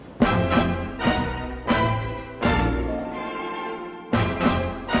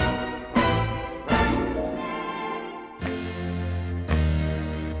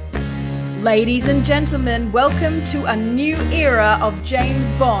Ladies and gentlemen, welcome to a new era of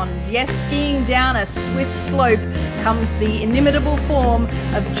James Bond. Yes, skiing down a Swiss slope comes the inimitable form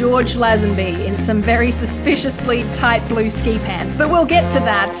of George Lazenby in some very suspiciously tight blue ski pants. But we'll get to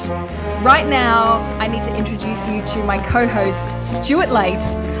that. Right now, I need to introduce you to my co-host, Stuart Late.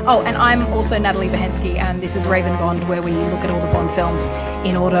 Oh, and I'm also Natalie Behensky, and this is Raven Bond, where we look at all the Bond films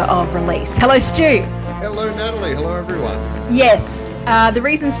in order of release. Hello, Stu. Hello, Natalie. Hello, everyone. Yes. The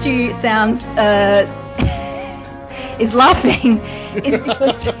reason Stu sounds is laughing is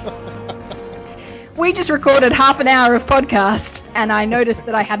because we just recorded half an hour of podcast and I noticed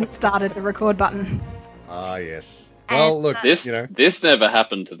that I hadn't started the record button. Ah, yes. Well, And, look, this never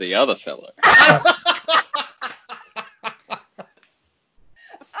happened to the other fellow.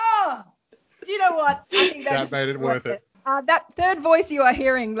 Oh, do you know what? I think that made it worth it. That third voice you are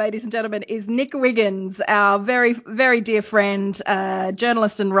hearing, ladies and gentlemen, is Nick Wiggins, our very, very dear friend,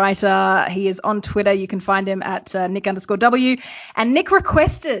 journalist and writer. He is on Twitter. You can find him at Nick_W. And Nick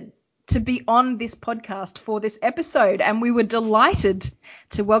requested to be on this podcast for this episode, and we were delighted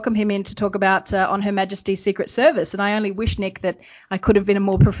to welcome him in to talk about On Her Majesty's Secret Service. And I only wish, Nick, that I could have been a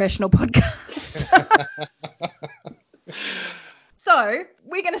more professional podcast. So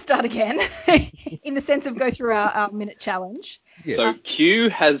we're going to start again in the sense of go through our minute challenge. Yes. So Q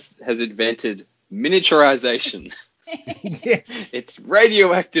has invented miniaturization. Yes. It's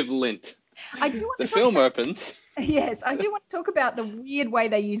radioactive lint. I do want The to film opens. Yes, I do want to talk about the weird way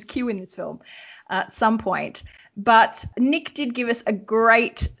they use Q in this film at some point. But Nick did give us a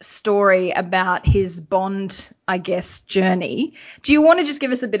great story about his Bond, I guess, journey. Do you want to just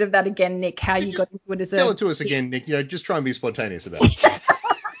give us a bit of that again, Nick, how you got into it as Tell it to us again, Nick. Just try and be spontaneous about it.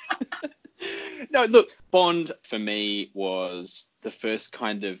 No, look, Bond for me was the first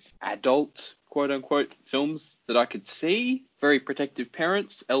kind of adult, quote unquote, films that I could see. Very protective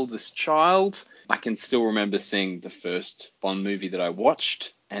parents, eldest child. I can still remember seeing the first Bond movie that I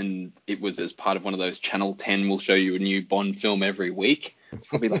watched, and it was as part of one of those Channel 10 will show you a new Bond film every week,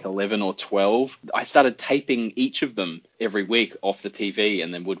 probably like 11 or 12. I started taping each of them every week off the TV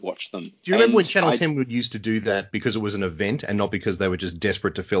and then would watch them. Do you remember when Channel 10 would used to do that because it was an event and not because they were just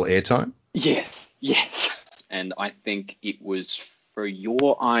desperate to fill airtime? Yes. And I think it was for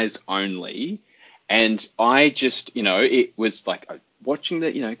your eyes only. And I just, it was like watching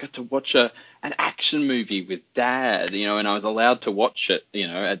that, got to watch an action movie with Dad, and I was allowed to watch it,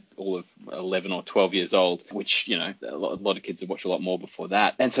 at all of 11 or 12 years old, which, a lot of kids have watched a lot more before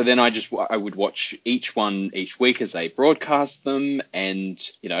that. And so then I would watch each one each week as they broadcast them and,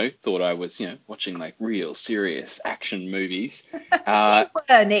 thought I was, watching like real serious action movies. You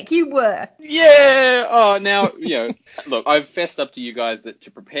were, Nick, you were. Yeah. Oh, now, look, I've fessed up to you guys that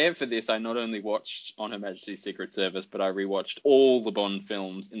to prepare for this, I not only watched On Her Majesty's Secret Service, but I rewatched all the Bond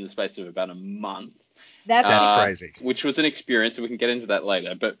films in the space of about a month. That's crazy. Which was an experience, and we can get into that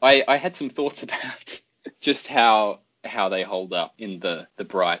later. But I had some thoughts about just how they hold up in the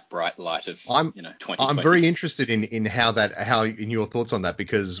bright light of 2020. I'm very interested in how your thoughts on that,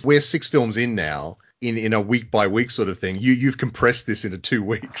 because we're 6 films in now. In a week by week sort of thing, you've compressed this into 2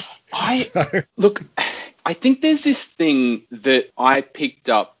 weeks. Look, I think there's this thing that I picked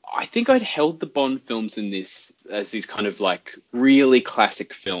up. I think I'd held the Bond films in this as these kind of like really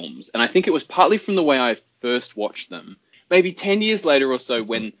classic films, and I think it was partly from the way I first watched them. Maybe 10 years later or so,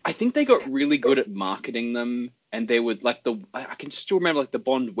 when I think they got really good at marketing them, and they would like I can still remember like the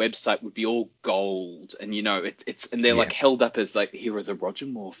Bond website would be all gold, and and they're like held up as like, here are the Roger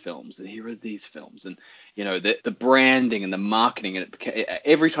Moore films, and here are these films, and the branding and the marketing, and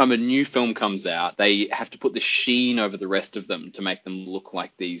every time a new film comes out, they have to put the sheen over the rest of them to make them look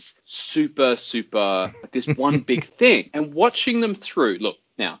like these super like this one big thing. And watching them through, look.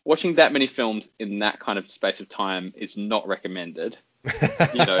 Now, watching that many films in that kind of space of time is not recommended.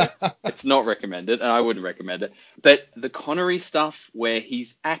 It's not recommended, and I wouldn't recommend it. But the Connery stuff where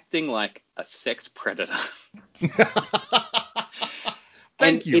he's acting like a sex predator.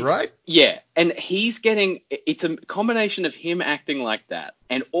 Thank you, right? Yeah, and it's a combination of him acting like that.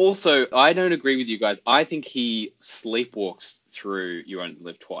 And also, I don't agree with you guys. I think he sleepwalks through You Only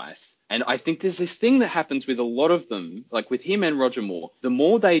Live Twice. And I think there's this thing that happens with a lot of them, like with him and Roger Moore. The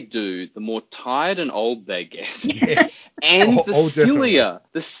more they do, the more tired and old they get. Yes. And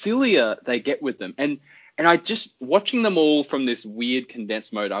the sillier they get with them. And I just, watching them all from this weird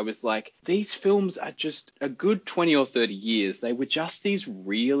condensed mode, I was like, these films are just a good 20 or 30 years. They were just these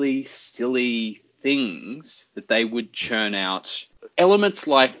really silly things that they would churn out. Elements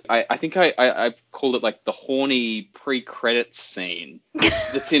like, I think I called it like the horny pre-credits scene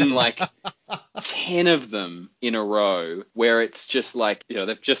that's in like 10 of them in a row where it's just like,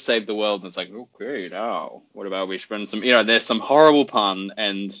 they've just saved the world and it's like, okay, now what about we spend some, there's some horrible pun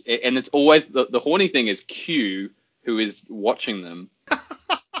and it's always the horny thing is Q, who is watching them.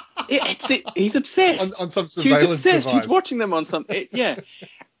 He's obsessed. On some surveillance Q's obsessed. device. He's watching them on some, yeah.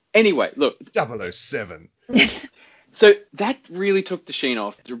 Anyway, look. 007. So that really took the sheen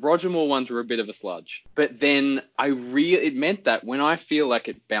off. The Roger Moore ones were a bit of a sludge. But then it meant that when I feel like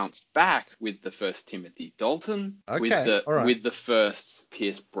it bounced back with the first Timothy Dalton, with the first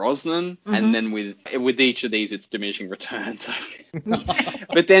Pierce Brosnan, and then with each of these, it's diminishing returns.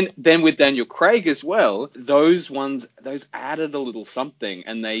 But then with Daniel Craig as well, those added a little something.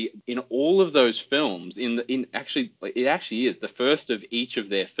 And they, in all of those films, it actually is the first of each of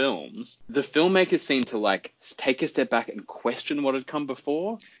their films, the filmmakers seem to like take a step back and question what had come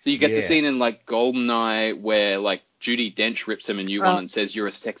before. So you get the scene in like GoldenEye where like Judi Dench rips him a new one and says, "You're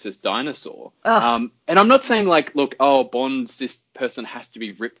a sexist dinosaur." And I'm not saying like, look, Bond's this person has to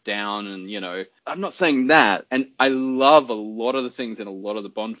be ripped down and, I'm not saying that. And I love a lot of the things in a lot of the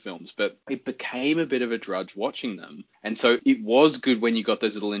Bond films, but it became a bit of a drudge watching them. And so it was good when you got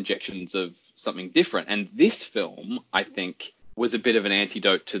those little injections of something different. And this film, I think, was a bit of an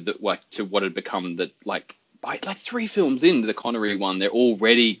antidote to what had become by 3 films into the Connery one, they're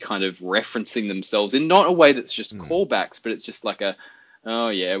already kind of referencing themselves in not a way that's just callbacks, but it's just like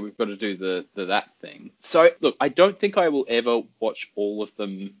we've got to do that thing. So look, I don't think I will ever watch all of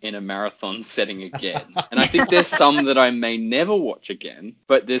them in a marathon setting again. And I think there's some that I may never watch again,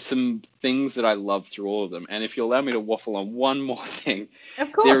 but there's some things that I love through all of them. And if you allow me to waffle on one more thing,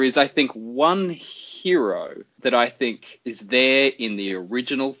 of course, there is, I think, one hero that I think is there in the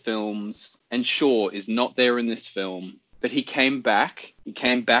original films and sure is not there in this film, but he came back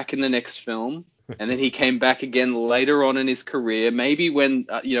in the next film. And then he came back again later on in his career, maybe when,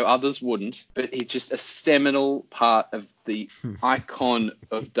 others wouldn't. But he's just a seminal part of the icon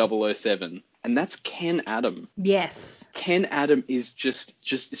of 007. And that's Ken Adam. Yes. Ken Adam is just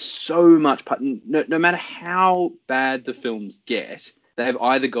so much. No matter how bad the films get, they've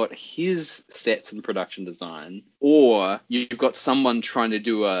either got his sets and production design, or you've got someone trying to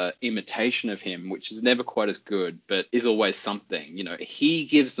do a imitation of him, which is never quite as good, but is always something. He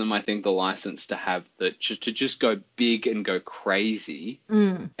gives them, I think, the license to have to just go big and go crazy.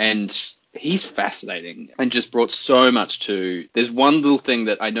 And he's fascinating and just brought so much to. There's one little thing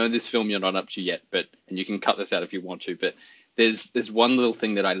that I know this film you're not up to yet, and you can cut this out if you want to, but there's one little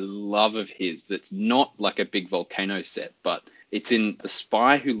thing that I love of his that's not like a big volcano set, but it's in The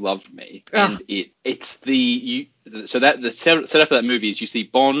Spy Who Loved Me, and so that the setup of that movie is you see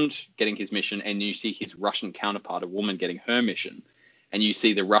Bond getting his mission, and you see his Russian counterpart, a woman, getting her mission, and you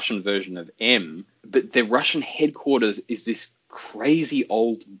see the Russian version of M, but the Russian headquarters is this crazy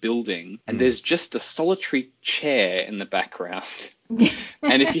old building, and there's just a solitary chair in the background.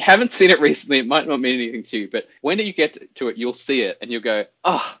 And if you haven't seen it recently, it might not mean anything to you, but when you get to it, you'll see it, and you'll go,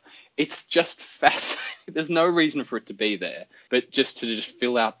 it's just fascinating. There's no reason for it to be there, but just to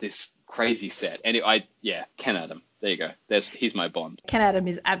fill out this crazy set. And Ken Adam. There you go. He's my Bond. Ken Adam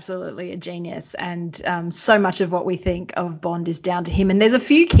is absolutely a genius, and so much of what we think of Bond is down to him. And there's a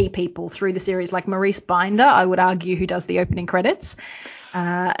few key people through the series, like Maurice Binder, I would argue, who does the opening credits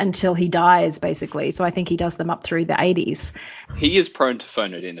until he dies, basically. So I think he does them up through the 80s. He is prone to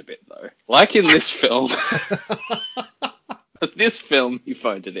phone it in a bit, though. Like in this film. This film, he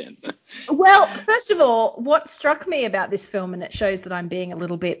phoned it in. Well, first of all, what struck me about this film, and it shows that I'm being a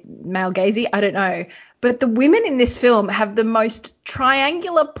little bit male-gazy, I don't know, but the women in this film have the most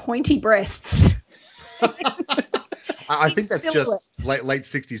triangular pointy breasts. I think that's just late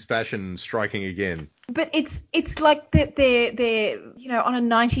 60s fashion striking again. But it's like they're on a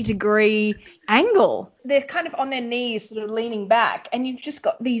 90-degree angle. They're kind of on their knees, sort of leaning back, and you've just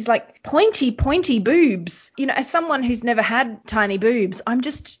got these like pointy boobs. As someone who's never had tiny boobs, I'm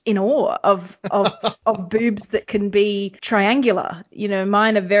just in awe of boobs that can be triangular.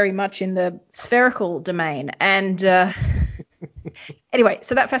 Mine are very much in the spherical domain, and anyway,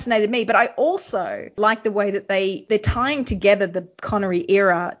 so that fascinated me. But I also like the way that they're tying together the Connery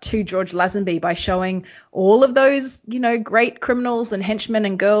era to George Lazenby by showing all of those, great criminals and henchmen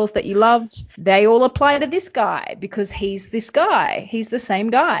and girls that you loved. They all apply to this guy because he's this guy. He's the same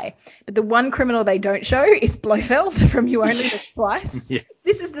guy. But the one criminal they don't show is Blofeld from You Only Live Twice. Yeah.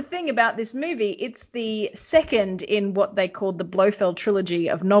 This is the thing about this movie. It's the second in what they called the Blofeld trilogy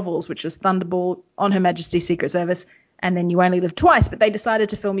of novels, which was Thunderball, On Her Majesty's Secret Service, and then You Only Live Twice. But they decided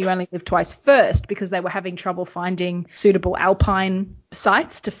to film You Only Live Twice first because they were having trouble finding suitable alpine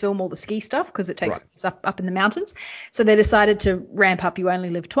sites to film all the ski stuff because it takes place up in the mountains. So they decided to ramp up You Only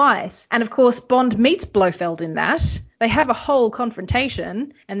Live Twice. And of course, Bond meets Blofeld in that. They have a whole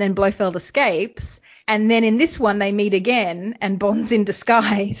confrontation, and then Blofeld escapes. And then in this one, they meet again, and Bond's in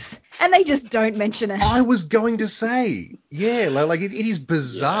disguise. And they just don't mention it. I was going to say, yeah, like it is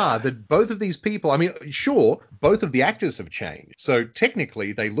bizarre that both of these people, I mean, sure, both of the actors have changed. So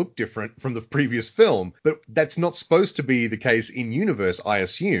technically they look different from the previous film, but that's not supposed to be the case in universe, I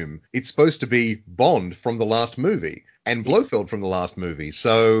assume. It's supposed to be Bond from the last movie and Blofeld from the last movie.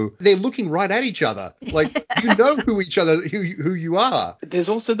 So they're looking right at each other. Like, you know who you are. There's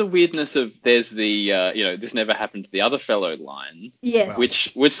also the weirdness of there's the, this never happened to the other fellow line. Yes.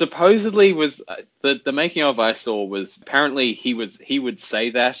 Which supposedly was, the making of I saw was apparently he would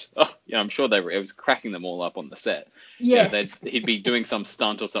say that. Oh, I'm sure it was cracking them all up on the set. Yes. He'd be doing some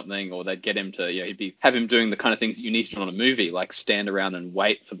stunt or something, or they'd get him to, have him doing the kind of things that you need to do on a movie, like stand around and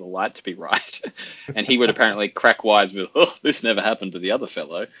wait for the light to be right. And he would apparently crack wise with, oh, this never happened to the other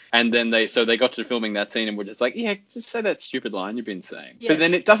fellow. And then they got to filming that scene and were just like, yeah, just say that stupid line you've been saying. Yes. But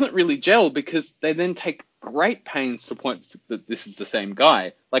then it doesn't really gel because they then take great pains to point that this is the same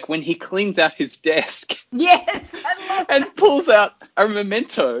guy. Like when he cleans out his desk. Yes, I love and pulls out a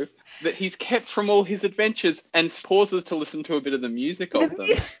memento that he's kept from all his adventures and pauses to listen to a bit of the music of them.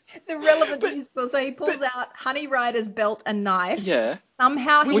 The relevant musical. So he pulls out Honey Rider's belt and knife. Yeah.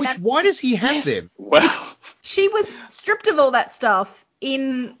 Somehow why does he have them? Well, she was stripped of all that stuff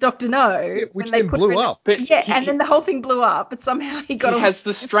in Dr. No. Which then blew up. But and then the whole thing blew up, but somehow he got has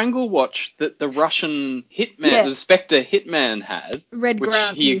the strangle watch that the Russian hitman, the Spectre hitman had, Red which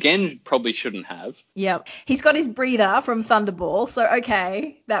Grant he used. again probably shouldn't have. Yep. He's got his breather from Thunderball, so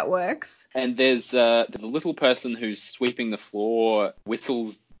okay, that works. And there's the little person who's sweeping the floor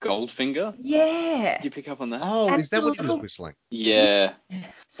whistles Goldfinger. Yeah. Did you pick up on that? Oh, And is that what he was little- whistling? Yeah.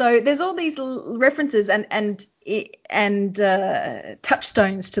 So there's all these references and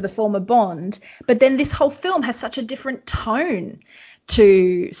touchstones to the former Bond, but then this whole film has such a different tone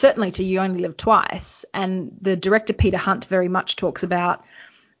certainly to You Only Live Twice. And the director Peter Hunt very much talks about,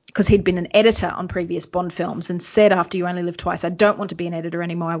 because he'd been an editor on previous Bond films and said after You Only Live Twice, I don't want to be an editor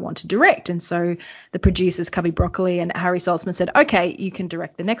anymore, I want to direct. And so the producers, Cubby Broccoli and Harry Saltzman, said, okay, you can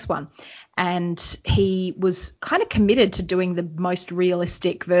direct the next one. And he was kind of committed to doing the most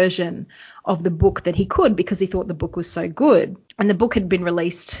realistic version of the book that he could because he thought the book was so good. And the book had been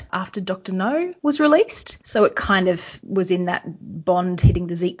released after Dr. No was released. So it kind of was in that Bond hitting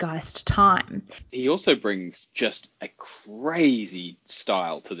the zeitgeist time. He also brings just a crazy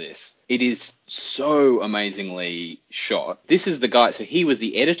style to this. It is so amazingly shot. This is the guy, so he was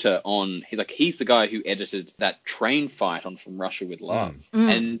the editor he's the guy who edited that train fight on From Russia with Love.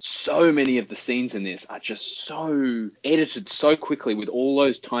 And so many of the scenes in this are just so edited so quickly with all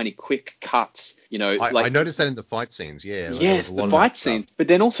those tiny quick cuts. I noticed that in the fight scenes, yeah. Yes, the fight scenes. But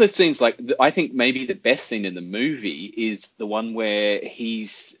then also scenes like, I think maybe the best scene in the movie is the one where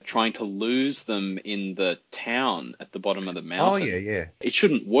he's trying to lose them in the town at the bottom of the mountain. Oh, yeah. It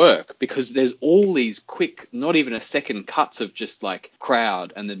shouldn't work because there's all these quick, not even a second cuts of just like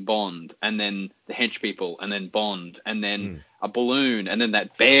crowd and then Bond and then the hench people and then Bond and then a balloon and then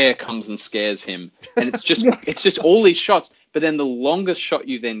that bear comes and scares him. And it's just all these shots. But then the longest shot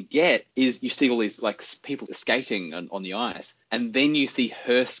you then get is you see all these like people skating on the ice, and then you see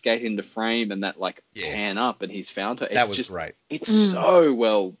her skate into frame and that pan up, and he's found her. That was great. It's so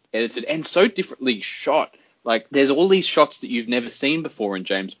well edited and so differently shot. Like there's all these shots that you've never seen before in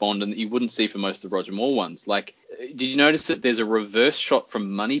James Bond and that you wouldn't see for most of the Roger Moore ones. Like, did you notice that there's a reverse shot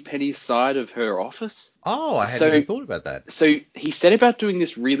from Moneypenny's side of her office? Oh, I hadn't even thought about that. So he set about doing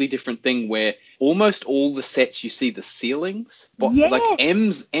this really different thing where almost all the sets you see the ceilings. But like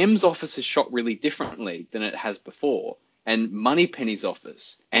M's office is shot really differently than it has before. And Moneypenny's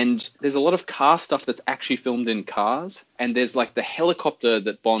office. And there's a lot of car stuff that's actually filmed in cars. And there's like the helicopter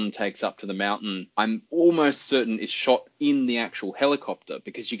that Bond takes up to the mountain. I'm almost certain is shot in the actual helicopter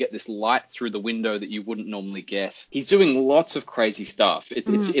because you get this light through the window that you wouldn't normally get. He's doing lots of crazy stuff.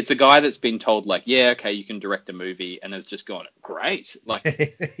 It's a guy that's been told like, yeah, okay, you can direct a movie, and has just gone, great. Like,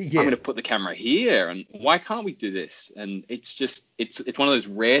 I'm going to put the camera here, and why can't we do this? And it's just, it's one of those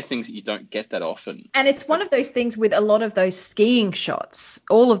rare things that you don't get that often. And it's one of those things with a lot of of those skiing shots,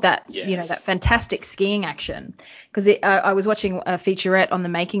 all of that, Yes. that fantastic skiing action. Because I was watching a featurette on the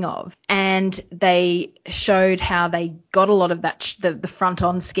making of, and they showed how they got a lot of that, the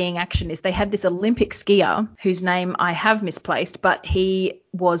front-on skiing action is they had this Olympic skier whose name I have misplaced, but he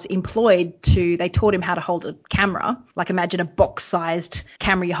was employed they taught him how to hold a camera, like imagine a box-sized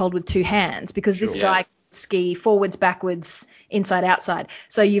camera you hold with two hands, because this guy ski forwards, backwards, inside, outside.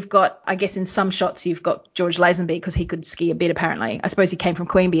 So you've got, I guess in some shots, you've got George Lazenby because he could ski a bit apparently. I suppose he came from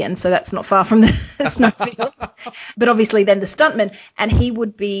Queanbeyan, so that's not far from the snowfields. But obviously then the stuntman, and he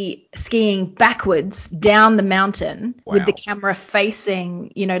would be skiing backwards down the mountain with the camera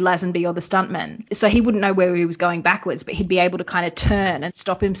facing, Lazenby or the stuntman. So he wouldn't know where he was going backwards, but he'd be able to kind of turn and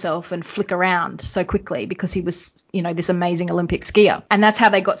stop himself and flick around so quickly because he was, this amazing Olympic skier. And that's how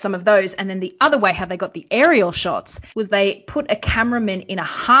they got some of those. And then the other way how they got the aerial shots was they put a cameraman in a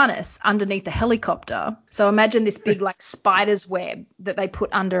harness underneath a helicopter. So imagine this big like spider's web that they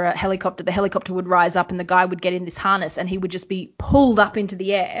put under a helicopter. The helicopter would rise up and the guy would get in this harness and he would just be pulled up into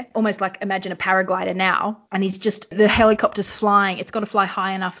the air, almost like imagine a paraglider now. And the helicopter's flying. It's got to fly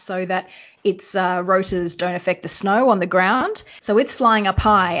high enough so that its rotors don't affect the snow on the ground. So it's flying up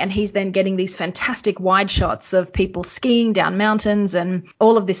high, and he's then getting these fantastic wide shots of people skiing down mountains and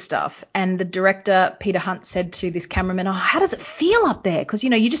all of this stuff. And the director, Peter Hunt, said to this cameraman, "Oh, how does it feel up there? Because,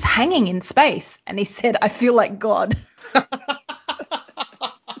 you're just hanging in space." And he said, "I feel like God."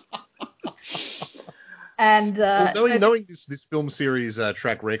 And knowing this film series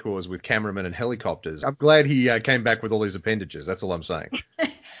track records with cameramen and helicopters, I'm glad he came back with all his appendages. That's all I'm saying.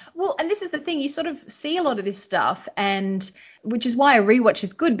 Well, and this is the thing, you sort of see a lot of this stuff, and which is why a rewatch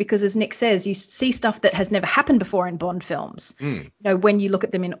is good, because as Nick says, you see stuff that has never happened before in Bond films. When you look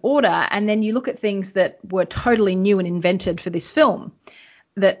at them in order, and then you look at things that were totally new and invented for this film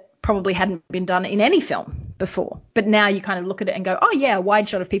that probably hadn't been done in any film before. But now you kind of look at it and go, oh yeah, a wide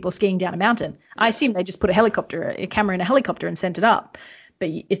shot of people skiing down a mountain. I assume they just put a camera in a helicopter and sent it up. But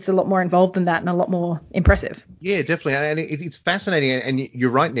it's a lot more involved than that and a lot more impressive. Yeah, definitely. And it's fascinating. And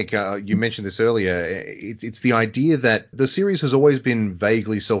you're right, Nick. You mentioned this earlier. It's the idea that the series has always been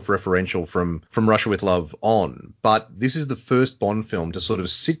vaguely self-referential from Russia with Love on. But this is the first Bond film to sort of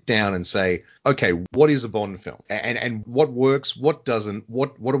sit down and say, okay, what is a Bond film? And what works, what doesn't,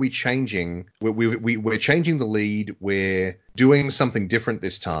 what are we changing? We're changing the lead. We're doing something different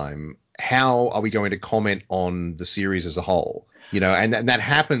this time. How are we going to comment on the series as a whole? And that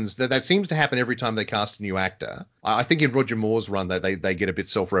happens. That seems to happen every time they cast a new actor. I think in Roger Moore's run, they get a bit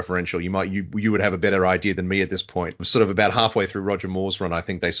self-referential. You would have a better idea than me at this point. Sort of about halfway through Roger Moore's run, I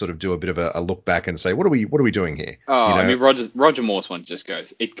think they sort of do a bit of a look back and say, what are we doing here? Oh, I mean, Roger Moore's one just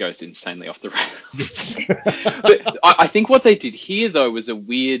goes insanely off the rails. But I think what they did here though was a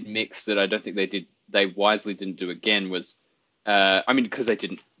weird mix that I don't think they wisely didn't do again. Was because they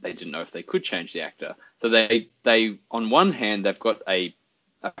didn't know if they could change the actor. So they on one hand they've got a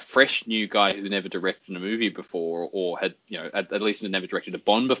fresh new guy who never directed a movie before, or had at least never directed a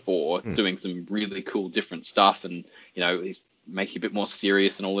Bond before, doing some really cool different stuff, and he's making a bit more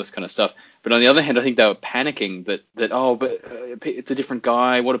serious and all this kind of stuff. But on the other hand, I think they were panicking that it's a different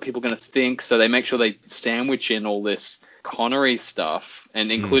guy. What are people going to think? So they make sure they sandwich in all this Connery stuff,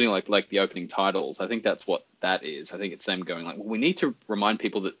 and including like the opening titles. I think that's what that is. I think it's them going like, well, we need to remind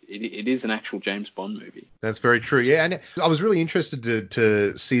people that it is an actual James Bond movie. That's very true. Yeah, and I was really interested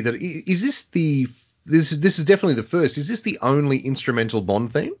to see that. Is this this is definitely the first. Is this the only instrumental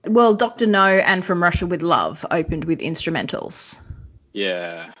Bond theme? Well, Dr. No and From Russia with Love opened with instrumentals.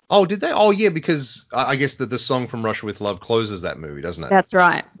 Yeah. Oh, did they? Oh, yeah, because I guess the song From Russia with Love closes that movie, doesn't it? That's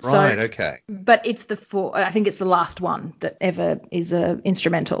right. Right, okay. But it's I think it's the last one that ever is a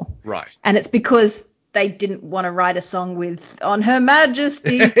instrumental. Right. And it's because they didn't want to write a song with "On Her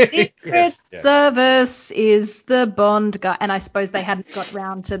Majesty's Secret Service is the Bond guy," and I suppose they hadn't got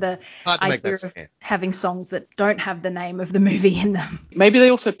round to the idea of having songs that don't have the name of the movie in them. Maybe they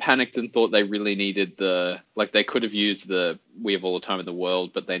also panicked and thought they really needed they could have used the "We Have All the Time in the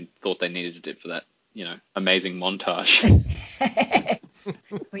World," but they thought they needed it for that amazing montage.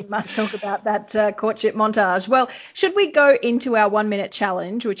 We must talk about that courtship montage. Well, should we go into our 1 minute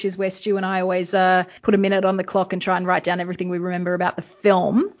challenge, which is where Stu and I always put a minute on the clock and try and write down everything we remember about the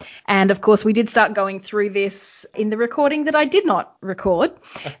film. And of course, we did start going through this in the recording that I did not record.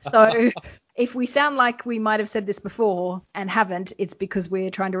 So if we sound like we might have said this before and haven't, it's because we're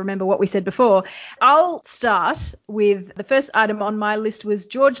trying to remember what we said before. I'll start with the first item on my list was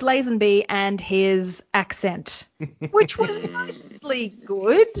George Lazenby and his accent, which was mostly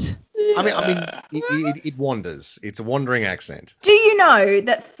good. It wanders. It's a wandering accent. Do you know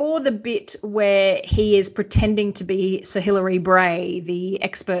that for the bit where he is pretending to be Sir Hilary Bray, the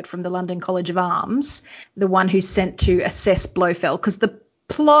expert from the London College of Arms, the one who's sent to assess Blofeld, because the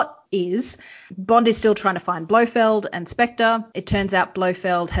plot is Bond is still trying to find Blofeld and Spectre. It turns out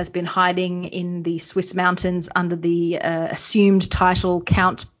Blofeld has been hiding in the Swiss mountains under the assumed title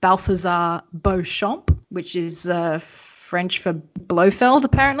Count Balthazar Beauchamp, which is French for Blofeld,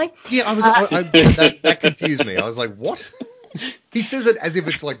 apparently. Yeah, that confused me. I was like, what? He says it as if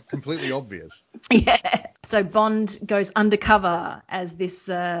it's like completely obvious. Yeah. So Bond goes undercover as this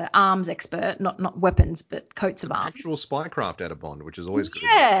arms expert, not weapons, but coats of arms. Actual spycraft out of Bond, which is always good.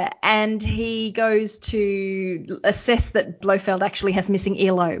 Yeah, and he goes to assess that Blofeld actually has missing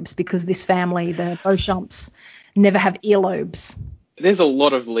earlobes because this family, the Beauchamps, never have earlobes. There's a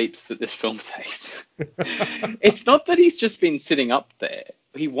lot of leaps that this film takes. It's not that he's just been sitting up there.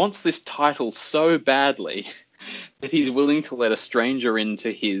 He wants this title so badly that he's willing to let a stranger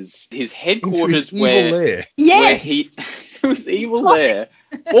into his headquarters into his evil lair. Yes. Where it was evil there.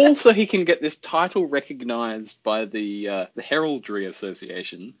 Also, he can get this title recognized by the Heraldry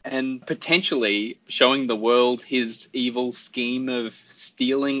Association and potentially showing the world his evil scheme of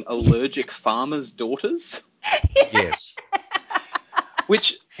stealing allergic farmers' daughters. Yes.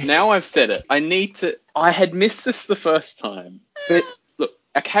 Which, now I've said it, I had missed this the first time, but look,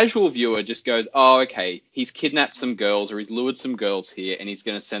 a casual viewer just goes, oh, okay, he's kidnapped some girls or he's lured some girls here and he's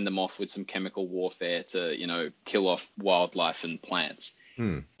going to send them off with some chemical warfare to, kill off wildlife and plants.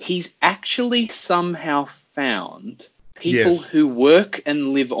 He's actually somehow found people who work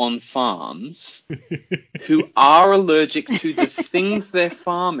and live on farms who are allergic to the things they're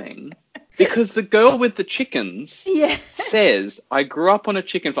farming. Because the girl with the chickens says, "I grew up on a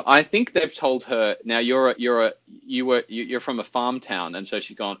chicken farm." I think they've told her, "Now you're from a farm town," and so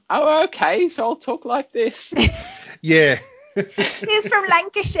she's gone, "Oh, okay, so I'll talk like this." Yeah. He's from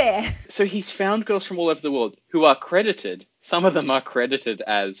Lancashire. So he's found girls from all over the world who are credited. Some of them are credited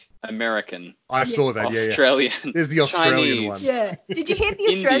as American. I saw that. Australian. Yeah. There's the Australian Chinese. one. Yeah. Did you hear the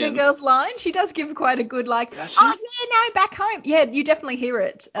Australian girl's line? She does give quite a good back home. Yeah, you definitely hear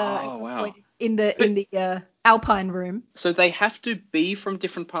it. Oh wow. In the Alpine room. So they have to be from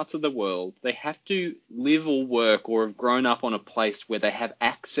different parts of the world. They have to live or work or have grown up on a place where they have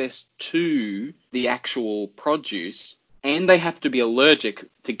access to the actual produce, and they have to be allergic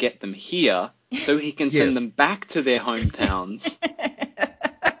to get them here so he can send them back to their hometowns.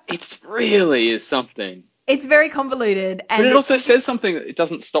 It's really is something. It's very convoluted. And but it also says something that it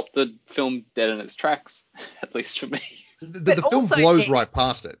doesn't stop the film dead in its tracks, at least for me. The film blows right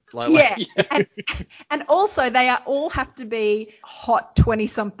past it. And also they all have to be hot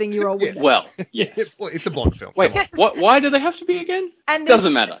 20-something-year-old women. Well, yes. Well, it's a Bond film. Wait, why do they have to be again?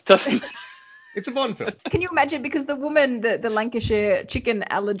 Doesn't matter. It's a Bond film. Can you imagine? Because the woman, the Lancashire chicken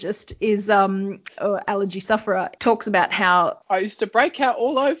allergist, is or allergy sufferer, talks about how I used to break out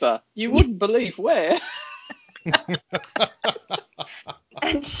all over. You wouldn't believe where.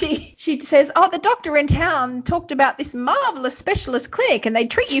 And she says, oh, the doctor in town talked about this marvelous specialist clinic and they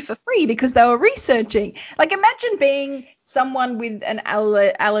treat you for free because they were researching. Like, imagine being someone with an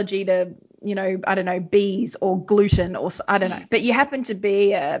allergy to, I don't know, bees or gluten or I don't know. But you happen to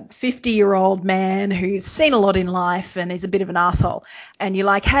be a 50-year-old man who's seen a lot in life and is a bit of an asshole. And you're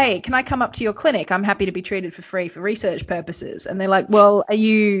like, hey, can I come up to your clinic? I'm happy to be treated for free for research purposes. And they're like, well, are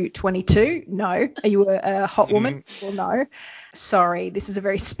you 22? No. Are you a hot woman? Well, no. Sorry, this is a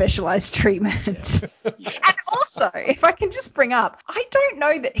very specialized treatment. Yes. And also, if I can just bring up, I don't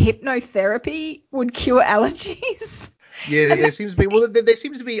know that hypnotherapy would cure allergies. Yeah, there seems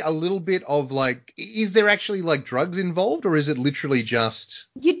to be a little bit of like, is there actually like drugs involved, or is it literally just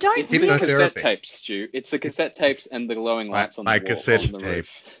It's the cassette tapes, Stu. It's the cassette tapes and the glowing lights on the wall. Cassette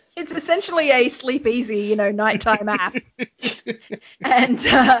tapes. It's essentially a Sleep Easy, nighttime app. And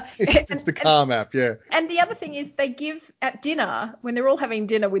it's the Calm app, yeah. And the other thing is they give at dinner, when they're all having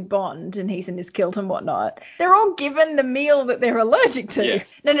dinner with Bond and he's in his kilt and whatnot, they're all given the meal that they're allergic to.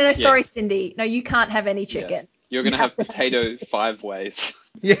 Yes. No, sorry, Cindy. No, you can't have any chicken. Yes. You're going to have potato 5 ways.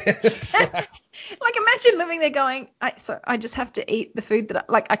 Yeah, that's right. Like, imagine living there going, I just have to eat the food that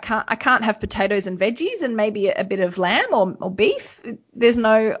I can't have potatoes and veggies and maybe a bit of lamb or beef. There's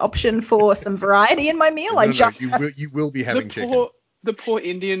no option for some variety in my meal. You will be having chicken. The poor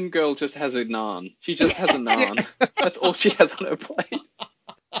Indian girl just has a naan. She just has a naan. That's all she has on her plate.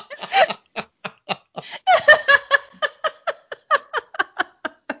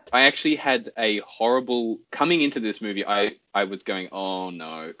 I actually had a horrible coming into this movie. I was going, oh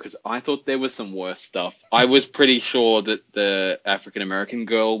no, because I thought there was some worse stuff. I was pretty sure that the African American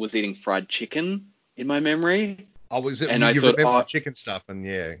girl was eating fried chicken in my memory. Oh, was it? And You I thought, remember the chicken stuff, and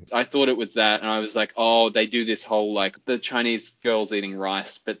yeah. I thought it was that, and I was like, oh, they do this whole like the Chinese girls eating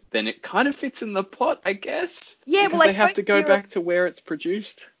rice, but then it kind of fits in the plot, I guess. Yeah, because well, they have to go back to where it's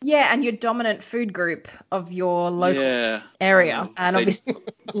produced. Yeah, and your dominant food group of your local area, Oh, and obviously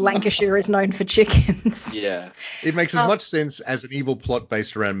Lancashire is known for chickens. Yeah. It makes as much sense as an evil plot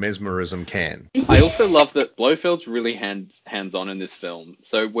based around mesmerism can. I also love that Blofeld's really hands-on in this film.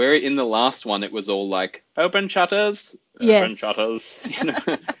 So where in the last one it was all like, open shutters, open shutters, you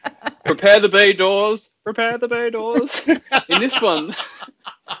know, prepare the bay doors, prepare the bay doors. In this one,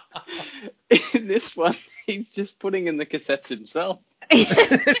 he's just putting in the cassettes himself.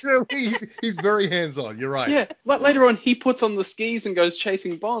 So he's very hands-on. You're right. Yeah, like later on, he puts on the skis and goes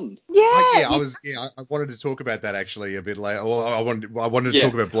chasing Bond. Yeah. I wanted to talk about that actually a bit later. Well, I wanted to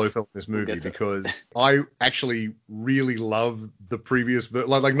talk about Blofeld in this movie because I actually really love the previous,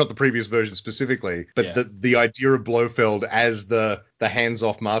 like not the previous version specifically, but the idea of Blofeld as the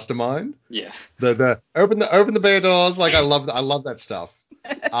hands-off mastermind. Yeah. The open the bay doors. Like I love that stuff.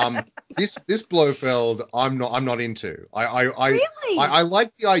 This Blofeld, I'm not into. Really? I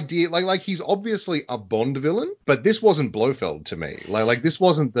like the idea. Like he's obviously a Bond villain, but this wasn't Blofeld to me. Like this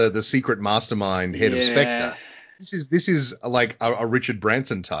wasn't the secret mastermind head of Spectre. This is like a Richard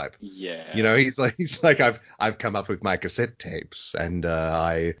Branson type. Yeah. You know, he's like I've come up with my cassette tapes and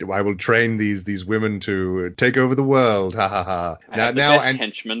I will train these women to take over the world. Ha ha ha. Best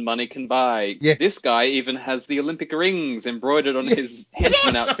henchman money can buy. Yes. This guy even has the Olympic rings embroidered on his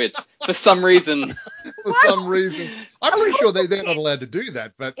henchman outfit for some reason. For some reason. I'm pretty sure they're not allowed to do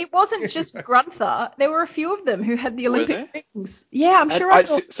that, but it wasn't just Grunther. There were a few of them who had the Olympic rings. Yeah, I'm sure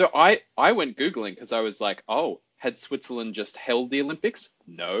I went Googling because I was like, oh, had Switzerland just held the Olympics?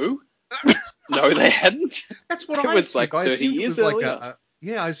 No. No, they hadn't. That's what it was like 30 years earlier.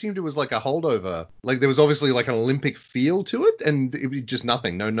 I assumed it was like a holdover. Like there was obviously like an Olympic feel to it, and it was just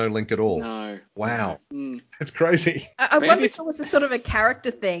nothing. No link at all. No. Wow. That's crazy. I wonder if it was a sort of a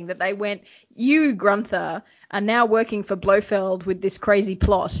character thing that they went, you, Grunther, are now working for Blofeld with this crazy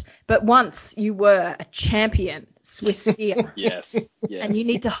plot, but once you were a champion Swiss skier. Yes. And you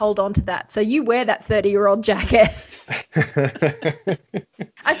need to hold on to that. So you wear that 30-year-old jacket.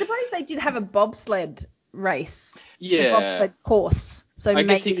 I suppose they did have a bobsled race. Yeah. A bobsled course. So I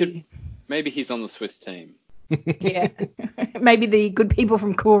guess maybe he's on the Swiss team. Yeah. Maybe the good people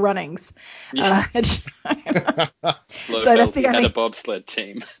from Cool Runnings. Yeah. So that's the only had a bobsled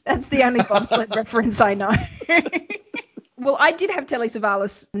team. That's the only bobsled reference I know. Well, I did have Telly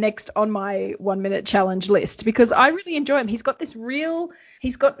Savalas next on my 1 minute challenge list because I really enjoy him. He's got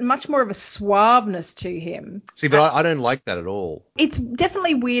much more of a suaveness to him. See, but I don't like that at all. It's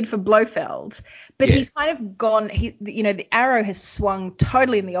definitely weird for Blofeld, but he's kind of gone, the arrow has swung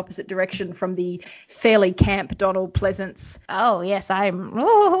totally in the opposite direction from the fairly camp Donald Pleasance, oh yes, I'm,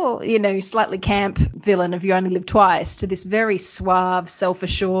 slightly camp villain of You Only Live Twice, to this very suave,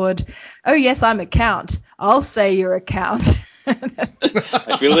 self-assured, oh yes, I'm a count. I'll say you're a count.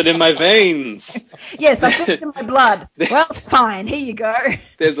 I feel it in my veins. Yes, I feel it in my blood. Well, fine. Here you go.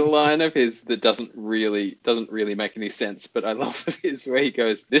 There's a line of his that doesn't really make any sense, but I love of his where he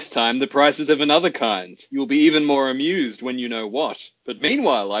goes, this time the price is of another kind. You'll be even more amused when you know what. But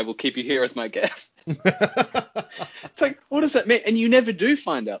meanwhile, I will keep you here as my guest. It's like, what does that mean? And you never do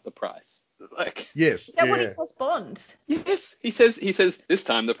find out the price. Like, yes. Is that what he tells Bond? Yes. He says, this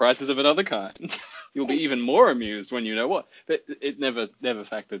time the price is of another kind. You'll be even more amused when you know what. But it never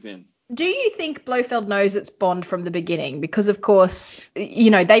factors in. Do you think Blofeld knows it's Bond from the beginning? Because, of course,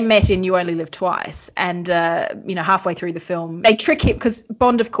 they met in You Only Live Twice. And, halfway through the film, they trick him because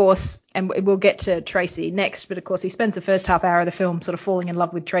Bond, of course, and we'll get to Tracy next, but, of course, he spends the first half hour of the film sort of falling in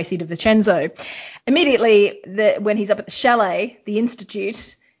love with Tracy DiVincenzo. Immediately, when he's up at the chalet, the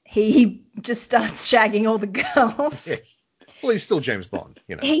Institute, he just starts shagging all the girls. Yes. Well, he's still James Bond,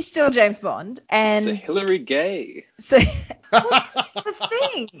 He's still James Bond. And Sir Hilary Gay. So this is the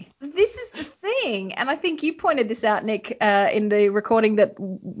thing. This is the thing. And I think you pointed this out, Nick, in the recording that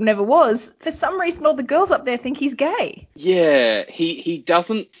never was. For some reason, all the girls up there think he's gay. Yeah, he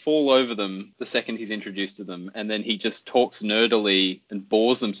doesn't fall over them the second he's introduced to them, and then he just talks nerdily and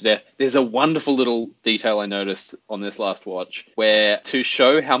bores them to death. There's a wonderful little detail I noticed on this last watch where, to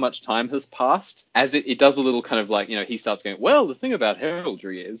show how much time has passed, as it does a little kind of like, he starts going, well, the thing about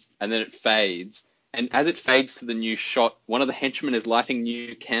heraldry is, and then it fades. And as it fades to the new shot, one of the henchmen is lighting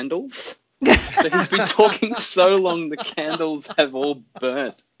new candles. So he's been talking so long, the candles have all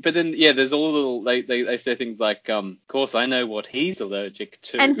burnt. But then, yeah, there's all little, they say things like, of course, I know what he's allergic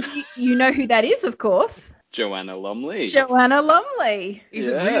to. And you know who that is, of course. Joanna Lumley. Joanna Lumley. Is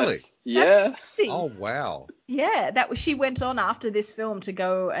it really? Yeah. Oh, wow. Yeah, she went on after this film to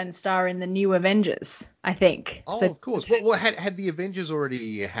go and star in the new Avengers, I think. Oh, So, of course. Well, had the Avengers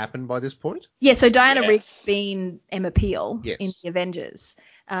already happened by this point? Yeah, so Diana Yes. Rigg been Emma Peel Yes. in the Avengers,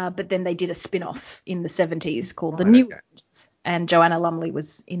 but then they did a spin-off in the 70s called The Right, New okay. Avengers, and Joanna Lumley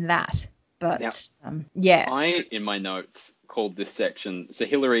was in that. But, Now, yeah. I, in my notes, called this section Sir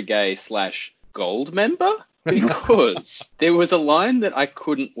Hilary Gay / Gold member, because there was a line that I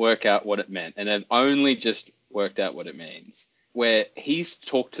couldn't work out what it meant, and I've only just worked out what it means, where he's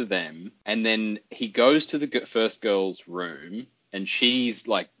talked to them, and then he goes to the first girl's room, and she's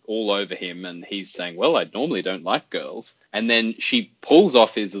like all over him, and he's saying, well, I normally don't like girls. And then she pulls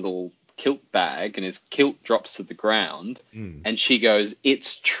off his little kilt bag, and his kilt drops to the ground, and she goes,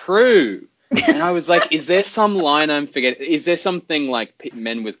 it's true. And I was like, is there some line I'm forgetting? Is there something like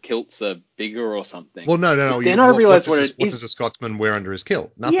men with kilts are bigger or something? Well, no. Then I realized what What does a Scotsman wear under his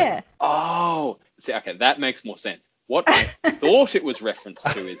kilt? Nothing. Yeah. Oh, see, okay, that makes more sense. What I thought it was referenced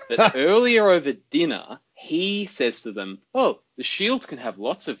to is that earlier over dinner, he says to them, oh, the shields can have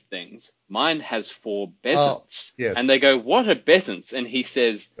lots of things. Mine has 4 bezants. Oh, yes. And they go, what are bezants? And he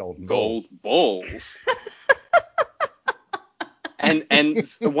says, Golden gold balls. And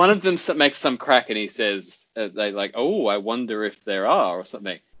one of them makes some crack, and he says, they like, oh, I wonder if there are, or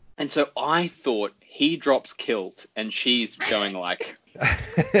something. And so I thought he drops kilt, and she's going like,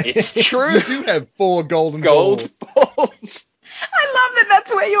 it's true. You do have 4 golden Gold balls. balls. I love that that's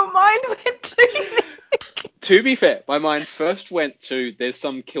where your mind went to. To be fair, my mind first went to there's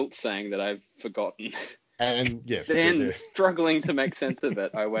some kilt saying that I've forgotten. And yes. Then, there- struggling to make sense of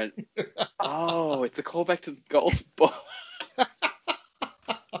it, I went, oh, it's a callback to the gold ball.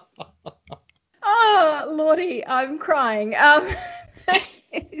 Oh, Lordy, I'm crying.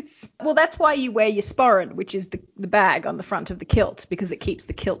 Well, that's why you wear your sporran, which is the bag on the front of the kilt, because it keeps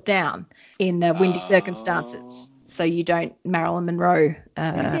the kilt down in windy circumstances, so you don't Marilyn Monroe,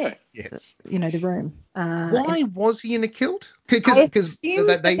 Yes. the room. Why was he in a kilt? I Because assume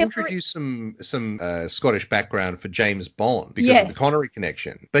they Hilary- introduced some Scottish background for James Bond because Yes. of the Connery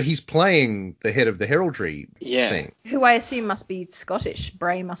connection. But he's playing the head of the heraldry thing. Who I assume must be Scottish.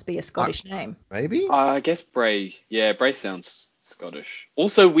 Bray must be a Scottish name. Maybe? I guess Bray. Yeah, Bray sounds Scottish.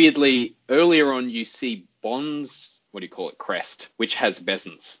 Also, weirdly, earlier on you see Bond's, what do you call it, crest, which has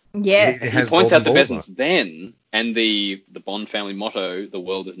bezants. Yes. It He has points out the golden balls bezants then, and the Bond family motto, the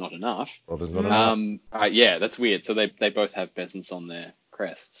world is not enough. Well, there's not enough. Yeah, that's weird. So they both have bezants on their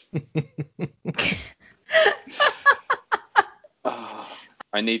crests.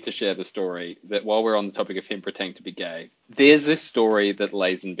 I need to share the story that while we're on the topic of him pretending to be gay, there's this story that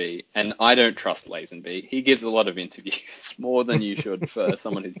Lazenby, and I don't trust Lazenby, he gives a lot of interviews, more than you should for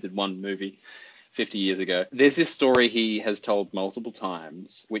someone who's did one movie 50 years ago. There's this story he has told multiple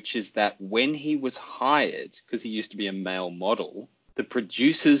times, which is that when he was hired, because he used to be a male model, the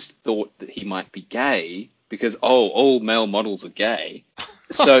producers thought that he might be gay because, all male models are gay.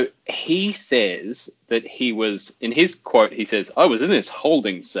 So he says that he was, in his quote, he says, I was in this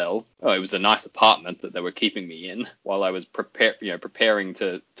holding cell. Oh, it was a nice apartment that they were keeping me in while I was preparing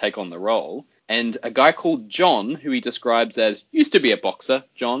to take on the role. And a guy called John, who he describes as, used to be a boxer,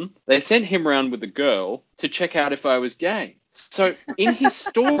 John, they sent him around with a girl to check out if I was gay. So in his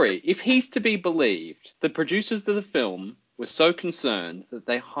story, if he's to be believed, the producers of the film were so concerned that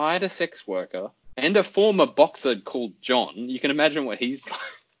they hired a sex worker and a former boxer called John. You can imagine what he's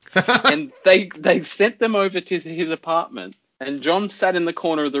like. And they sent them over to his apartment, and John sat in the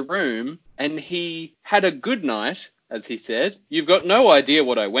corner of the room, and he had a good night, as he said. You've got no idea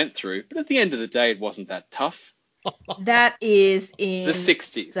what I went through, but at the end of the day, it wasn't that tough. That is The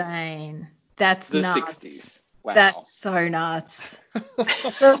 60s. insane. That's The nuts. 60s. Wow. That's so nuts.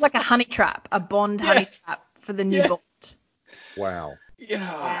 There was like a honey trap, a Bond honey trap for the new Bond. Wow.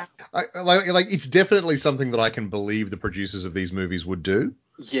 Yeah. Like it's definitely something that I can believe the producers of these movies would do.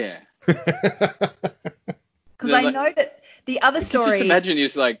 Yeah. Because I know that the other story. Just imagine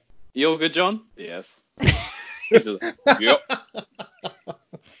he's like, you all good, John? Yes. He's like, yep.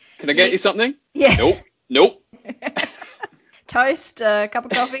 Can I get you something? Yeah. Nope. Toast, a cup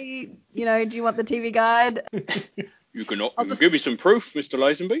of coffee. Do you want the TV guide? You can give me some proof, Mr.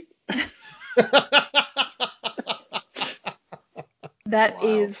 Lazenby. That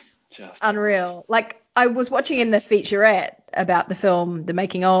is Just unreal. Like, I was watching in the featurette about the film, the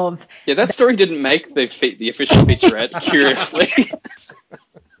making of. Yeah, that story didn't make the official featurette, curiously.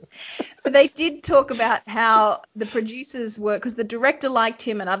 But they did talk about how the producers were, because the director liked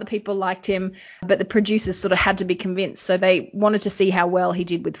him and other people liked him, but the producers sort of had to be convinced. So they wanted to see how well he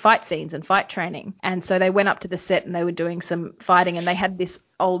did with fight scenes and fight training. And so they went up to the set and they were doing some fighting, and they had this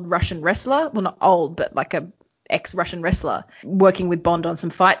old Russian wrestler, well, not old, but like a ex-Russian wrestler working with Bond on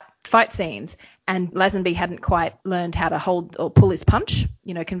some fight scenes. And Lazenby hadn't quite learned how to hold or pull his punch,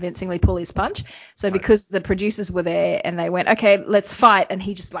 convincingly pull his punch. So because the producers were there and they went, okay, let's fight, and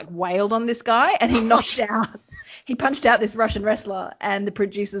he just like wailed on this guy and he knocked out. He punched out this Russian wrestler, and the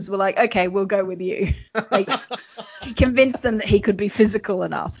producers were like, okay, we'll go with you. He convinced them that he could be physical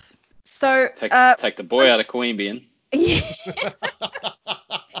enough. So take the boy out of Queanbeyan. Yeah.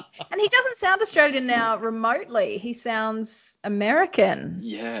 And he doesn't sound Australian now remotely. He sounds American.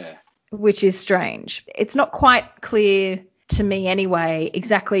 Yeah. Which is strange. It's not quite clear to me anyway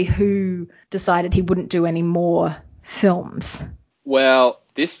exactly who decided he wouldn't do any more films. Well,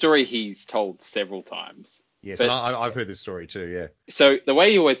 this story he's told several times. Yes, and I've heard this story too, yeah. So the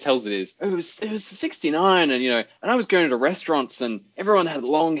way he always tells it is, it was 69, and and I was going to restaurants and everyone had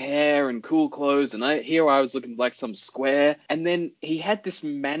long hair and cool clothes, and I was looking like some square. And then he had this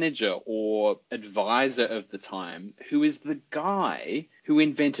manager or advisor of the time who is the guy who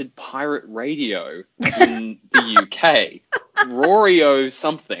invented pirate radio in the UK. Rory O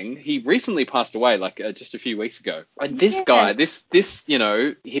something. He recently passed away, just a few weeks ago. And this guy, this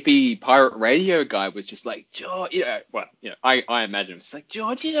hippie pirate radio guy was just like, George, I imagine it's like,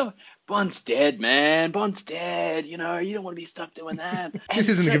 George, Bond's dead, man. Bond's dead. You don't want to be stuck doing that. This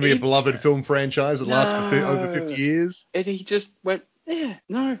isn't going to be a beloved film franchise that lasts for over 50 years. And he just went,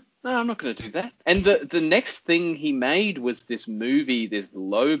 no, I'm not going to do that. And the next thing he made was this movie, this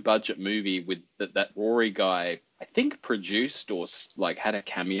low budget movie with that Rory guy, I think produced or had a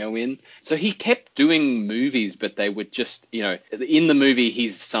cameo in. So he kept doing movies, but they would just, in the movie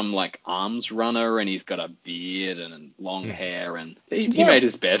he's some arms runner and he's got a beard and long hair, and he made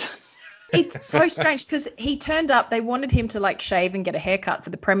his bed. It's so strange because he turned up. They wanted him to shave and get a haircut for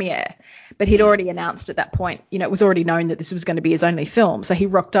the premiere, but he'd already announced at that point, it was already known that this was going to be his only film. So he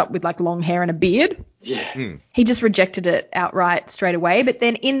rocked up with long hair and a beard. Yeah. He just rejected it outright straight away. But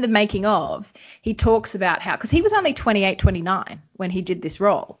then in the making of, he talks about how, because he was only 28, 29 when he did this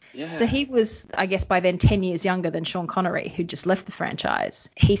role. Yeah. So he was, I guess, by then 10 years younger than Sean Connery, who just left the franchise.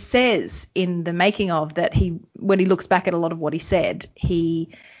 He says in the making of that when he looks back at a lot of what he said,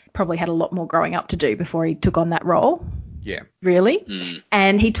 he probably had a lot more growing up to do before he took on that role. Yeah. Really? Mm.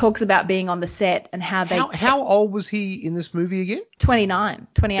 And he talks about being on the set and how they... How old was he in this movie again? 29.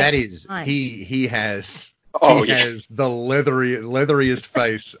 28. That is, he has... Oh, he has the leatheriest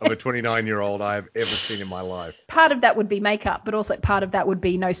face of a 29-year-old I have ever seen in my life. Part of that would be makeup, but also part of that would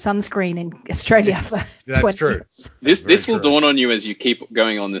be no sunscreen in Australia for 20 years. This will dawn on you as you keep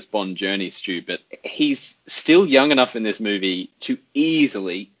going on this Bond journey, Stu, but he's still young enough in this movie to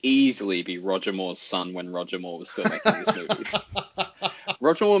easily be Roger Moore's son when Roger Moore was still making his movies.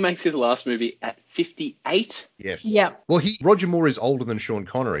 Roger Moore makes his last movie at 58. Yes. Yeah. Well, Roger Moore is older than Sean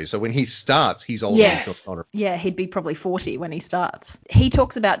Connery, so when he starts, he's older than Sean Connery. Yeah, he'd be probably 40 when he starts. He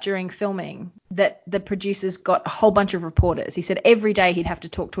talks about during filming that the producers got a whole bunch of reporters. He said every day he'd have to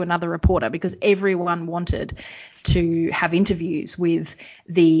talk to another reporter because everyone wanted to have interviews with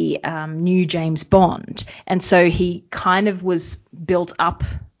the new James Bond. And so he kind of was built up.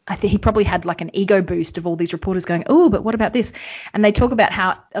 I think he probably had an ego boost of all these reporters going, oh, but what about this? And they talk about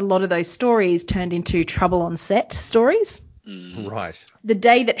how a lot of those stories turned into trouble on set stories. Right. The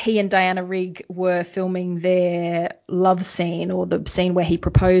day that he and Diana Rigg were filming their love scene, or the scene where he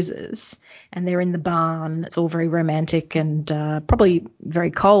proposes, and they're in the barn, it's all very romantic and probably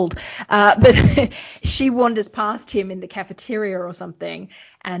very cold, but she wanders past him in the cafeteria or something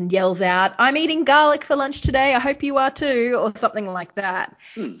and yells out, I'm eating garlic for lunch today, I hope you are too, or something like that.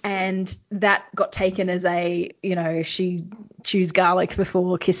 And that got taken as she chews garlic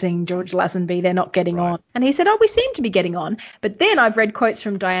before kissing George Lazenby, they're not getting on. And he said, we seem to be getting on. But then I've read quotes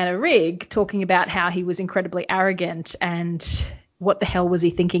from Diana Rigg talking about how he was incredibly arrogant and what the hell was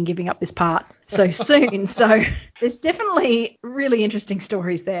he thinking giving up this part so soon. So there's definitely really interesting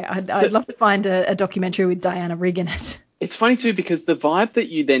stories there. I'd love to find a documentary with Diana Rigg in it. It's funny too because the vibe that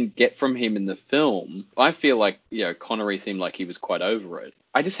you then get from him in the film, I feel like Connery seemed like he was quite over it.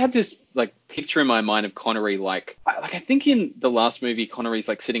 I just had this picture in my mind of Connery I think in the last movie Connery's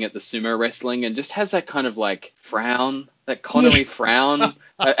sitting at the sumo wrestling and just has that kind of frown, that Connery frown,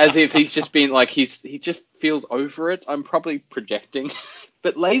 as if he's just been he just feels over it. I'm probably projecting.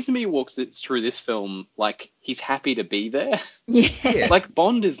 But Lazenby walks through this film he's happy to be there. Yeah.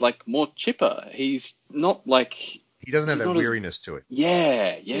 Bond is more chipper. He's not He doesn't have he's that not as weariness to it.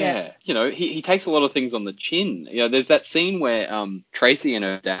 Yeah. You know, he takes a lot of things on the chin. You know, there's that scene where Tracy and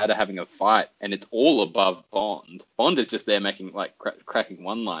her dad are having a fight, and it's all above Bond. Bond is just there making like cracking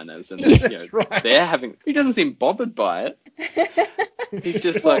one-liners, and That's right. they're having. He doesn't seem bothered by it. He's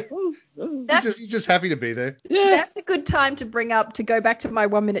just like, He's just happy to be there. yeah. That's a good time to bring up, to go back to my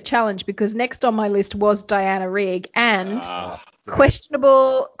 1 minute challenge, because next on my list was Diana Rigg and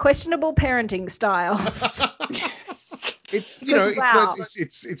questionable parenting styles. It's Wow.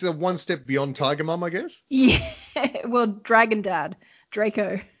 it's a one step beyond Tiger Mum, I guess. Yeah, well, Dragon Dad,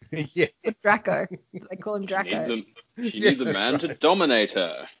 Draco, Yeah. or Draco. They call him Draco. She needs a that's man to right. dominate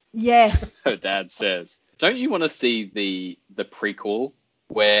her. Yes. Her dad says. Don't you want to see the prequel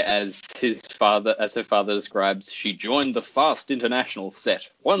where, as her father describes, she joined the Fast International set,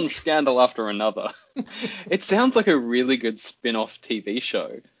 one scandal after another? It sounds like a really good spin-off TV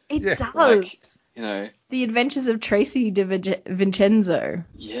show. It Yeah. does. Like, you know, The Adventures of Tracy Vincenzo.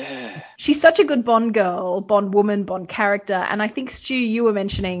 yeah. She's such a good Bond girl, Bond woman, Bond character. And I think, Stu, you were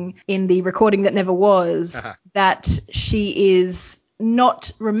mentioning in the recording that never was that she is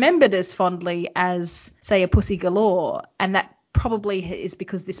not remembered as fondly as, say, a Pussy Galore. And that probably is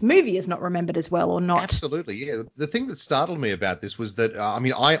because this movie is not remembered as well, or not. Absolutely, yeah. The thing that startled me about this was that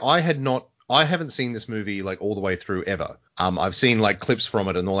I haven't seen this movie like all the way through ever. I've seen like clips from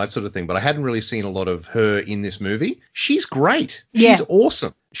it and all that sort of thing, but I hadn't really seen a lot of her in this movie. She's great. Yeah. She's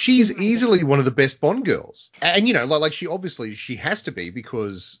awesome. She's easily one of the best Bond girls. And, like she has to be,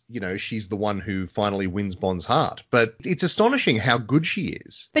 because, she's the one who finally wins Bond's heart. But it's astonishing how good she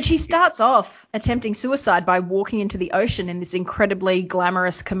is. But she starts off attempting suicide by walking into the ocean in this incredibly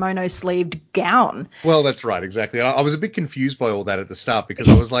glamorous kimono-sleeved gown. Well, that's right, exactly. I was a bit confused by all that at the start, because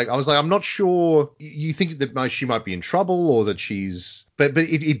I was like, I'm not sure. You think that she might be in trouble, or that she's, but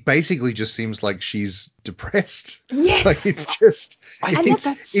it basically just seems like she's depressed. Yes. Like it's just,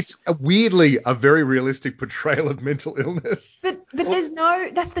 that's it's weirdly a very realistic portrayal of mental illness. But there's no,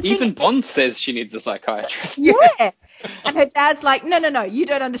 that's the thing. Even Bond says she needs a psychiatrist. Yeah. And her dad's like, no, you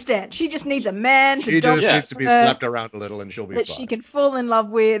don't understand. She just needs a man to She just dominate needs to be her, slapped around a little and she'll be that fine. she can fall in love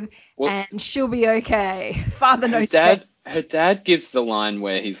with, and she'll be okay. Father knows best. Her dad gives the line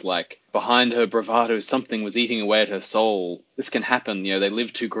where he's like, behind her bravado, something was eating away at her soul. This can happen, they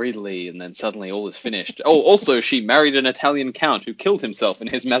live too greedily, and then suddenly all is finished. Oh, also, she married an Italian count who killed himself in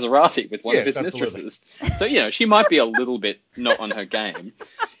his Maserati with one of his mistresses. So, she might be a little bit not on her game.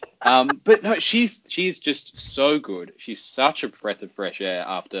 But no, she's just so good. She's such a breath of fresh air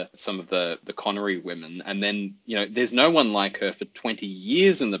after some of the Connery women. And then, there's no one like her for 20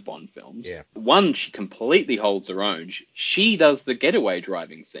 years in the Bond films. Yeah. One, she completely holds her own. She does the getaway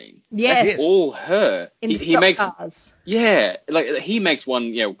driving scene. Yes. That's all her. In the He stock makes, cars. yeah, like he makes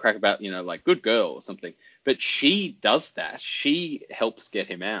one, crack about, like Good Girl or something. But she does that. She helps get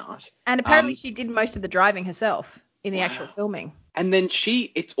him out. And apparently she did most of the driving herself in the actual filming. And then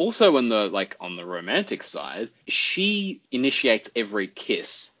it's also on the romantic side, she initiates every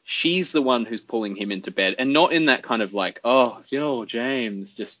kiss. She's the one who's pulling him into bed, and not in that kind of like, oh,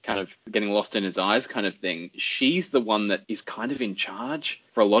 James, just kind of getting lost in his eyes kind of thing. She's the one that is kind of in charge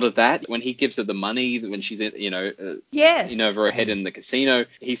for a lot of that. When he gives her the money, when she's Yes. in over her head in the casino,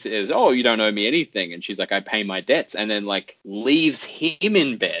 he says, oh, you don't owe me anything. And she's like, I pay my debts. And then leaves him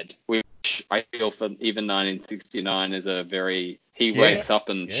in bed, which I feel for even 1969 is a very, he wakes up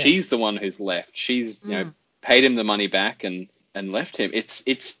and she's the one who's left. She's, paid him the money back and left him.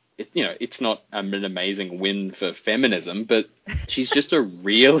 It's not an amazing win for feminism, but she's just a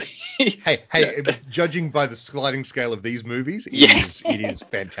really Hey, judging by the sliding scale of these movies, it is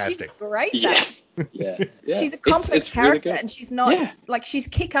fantastic. She's great. Yes. Yeah. She's a complex character, really, and she's not she's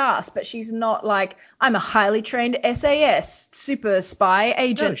kick-ass, but she's not like, I'm a highly trained SAS super spy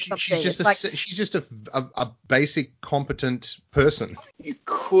agent. No, she's just a basic competent person. You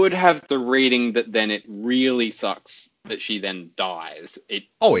could have the reading that then it really sucks that she then dies. It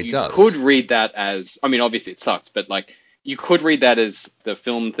does. You could read that as, I mean, obviously it sucks, but you could read that as the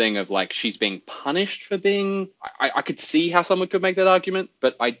film thing of she's being punished for being. I could see how someone could make that argument,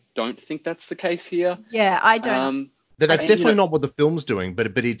 but I don't think that's the case here. Yeah, I don't. That's definitely not what the film's doing,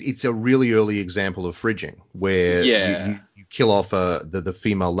 but it's a really early example of fridging, where you kill off the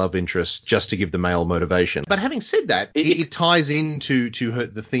female love interest just to give the male motivation. But having said that, it ties into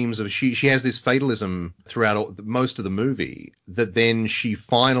the themes of she has this fatalism throughout most of the movie that then she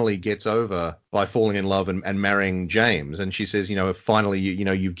finally gets over by falling in love and marrying James. And she says, finally,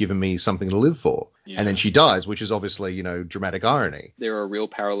 you've given me something to live for. and then she dies, which is obviously, dramatic irony. There are real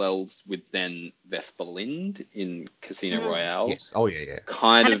parallels with then Vesper Lind in Casino Royale. Yes. Oh, yeah.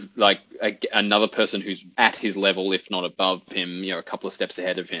 Kind of like another person who's at his level, if not above him, a couple of steps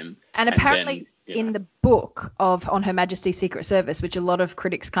ahead of him. And apparently in the book of On Her Majesty's Secret Service, which a lot of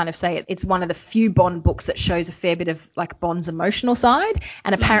critics kind of say it's one of the few Bond books that shows a fair bit of like Bond's emotional side.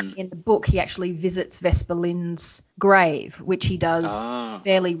 And apparently in the book, he actually visits Vesper Lynd's grave, which he does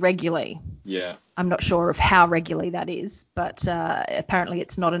fairly regularly. Yeah. I'm not sure of how regularly that is, but apparently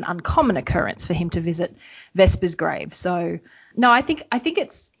it's not an uncommon occurrence for him to visit Vesper's grave. So no, I think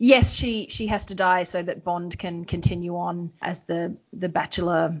it's, yes, she has to die so that Bond can continue on as the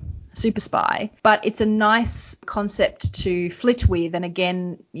bachelor super spy, but it's a nice concept to flit with. And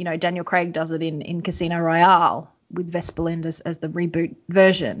again, Daniel Craig does it in Casino Royale with Vesper Lynd as the reboot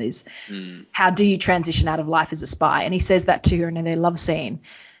version, is how do you transition out of life as a spy? And he says that to her in their love scene.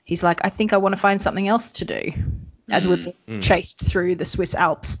 He's like, I think I want to find something else to do, as we're chased through the Swiss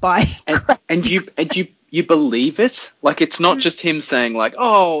Alps by and you believe it? Like, it's not just him saying like,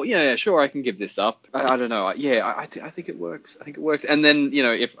 oh yeah, sure, I can give this up. I don't know. I think it works. I think it works. And then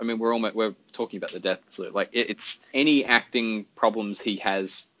we're talking about the death, so like it's any acting problems he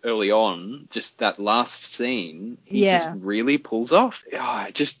has early on, just that last scene, he just really pulls off.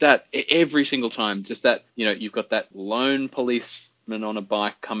 Just that every single time, just that you've got that lone policeman on a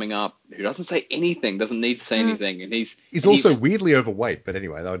bike coming up who doesn't say anything, doesn't need to say anything, and he's also weirdly overweight. But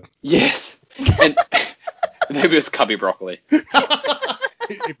anyway, that would... yes, and maybe it was Cubby Broccoli.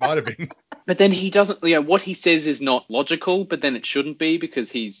 It might have been. But then he doesn't, what he says is not logical, but then it shouldn't be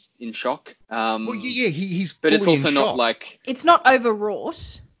because he's in shock. He's. But it's also not shock. like, it's not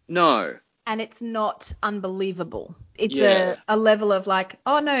overwrought. No. And it's not unbelievable. It's a level of like,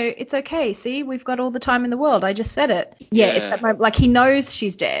 oh no, it's okay. See, we've got all the time in the world. I just said it. Yeah. It's that moment, like he knows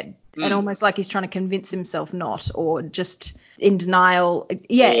she's dead, and almost like he's trying to convince himself not, or just in denial.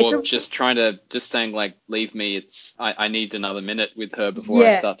 Yeah. Or just trying to, saying like, leave me. I need another minute with her before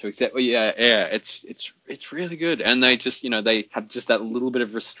I start to accept. Well, it's really good. And they just, they have just that little bit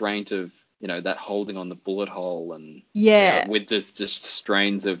of restraint of, that holding on the bullet hole, and with this just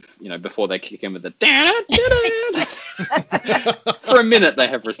strains of, before they kick in with the for a minute they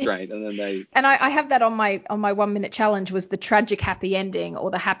have restraint, and then they. And I have that on my 1 minute challenge was the tragic happy ending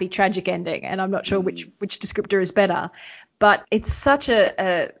or the happy tragic ending, and I'm not sure which descriptor is better. But it's such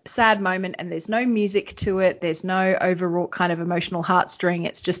a sad moment, and there's no music to it. There's no overwrought kind of emotional heartstring.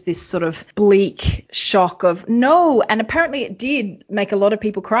 It's just this sort of bleak shock of no. And apparently it did make a lot of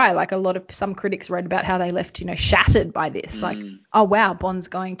people cry. Like some critics wrote about how they left, shattered by this. Like, oh, wow, Bond's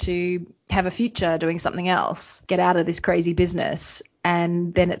going to have a future doing something else, get out of this crazy business.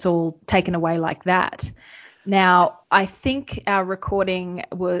 And then it's all taken away like that. Now, I think our recording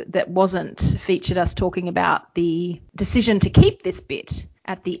that wasn't featured us talking about the decision to keep this bit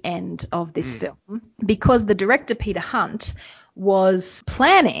at the end of this film, because the director, Peter Hunt, was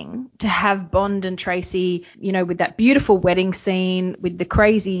planning to have Bond and Tracy, with that beautiful wedding scene with the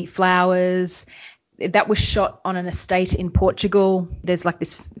crazy flowers. That was shot on an estate in Portugal. There's like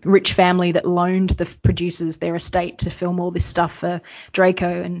this rich family that loaned the producers their estate to film all this stuff for Draco.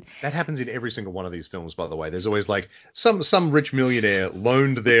 And that happens in every single one of these films, by the way. There's always like some rich millionaire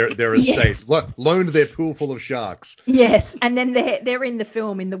loaned their estate, loaned their pool full of sharks. Yes, and then they're in the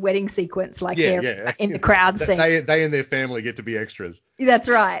film in the wedding sequence, like they're in the crowd scene. They and their family get to be extras. That's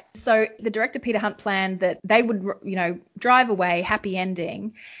right. So the director Peter Hunt planned that they would, drive away, happy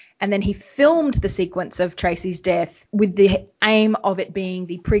ending. And then he filmed the sequence of Tracy's death with the aim of it being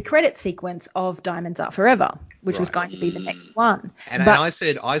the pre-credit sequence of Diamonds Are Forever, which was going to be the next one. And I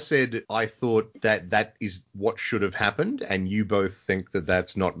said I thought that is what should have happened, and you both think that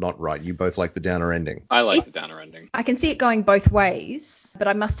that's not right. You both like the downer ending. I like the downer ending. I can see it going both ways, but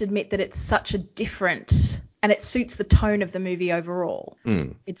I must admit that it's such a different... And it suits the tone of the movie overall.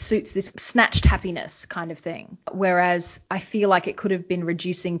 It suits this snatched happiness kind of thing. Whereas I feel like it could have been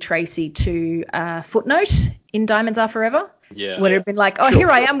reducing Tracy to a footnote in Diamonds Are Forever. Yeah. Would have been like, here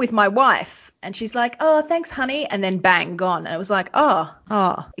I am with my wife. And she's like, oh, thanks, honey. And then bang, gone. And it was like, oh.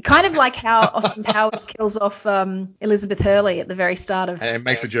 Kind of like how Austin Powers kills off Elizabeth Hurley at the very start of... And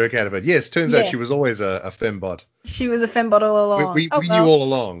makes a joke out of it. Yes, turns out she was always a fembot. She was a fembot all along. We knew all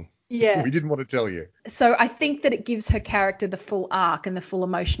along. Yeah. We didn't want to tell you. So I think that it gives her character the full arc and the full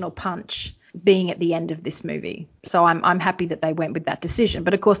emotional punch being at the end of this movie. So I'm happy that they went with that decision.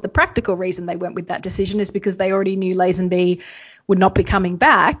 But of course, the practical reason they went with that decision is because they already knew Lazenby would not be coming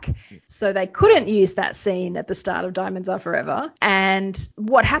back. So they couldn't use that scene at the start of Diamonds Are Forever. And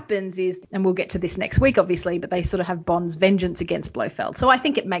what happens is, and we'll get to this next week, obviously, but they sort of have Bond's vengeance against Blofeld. So I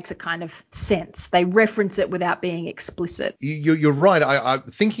think it makes a kind of sense. They reference it without being explicit. You're right. I'm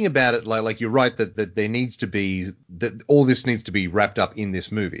thinking about it like you're right that there needs to be that all this needs to be wrapped up in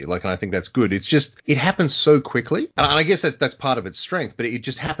this movie. Like, and I think that's good. It's just it happens so quickly, and I guess that's part of its strength. But it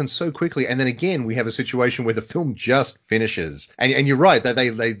just happens so quickly, and then again we have a situation where the film just finishes, and you're right that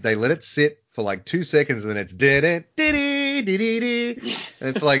they let it sit for like 2 seconds, and then it's and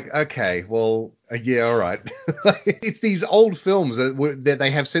it's like, okay, well, yeah, all right. It's these old films that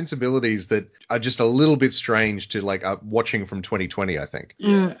they have sensibilities that are just a little bit strange to like watching from 2020, I think.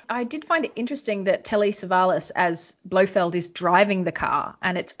 Yeah. I did find it interesting that Telly Savalas as Blofeld is driving the car,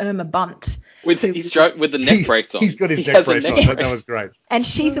 and it's Irma Bunt. With the neck brace on. He's got his He neck has a brace on. neck That brace. was great. And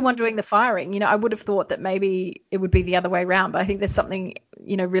she's the one doing the firing. You know, I would have thought that maybe it would be the other way around, but I think there's something,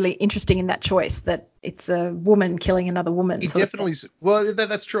 you know, really interesting in that choice, that it's a woman killing another woman. It definitely, well,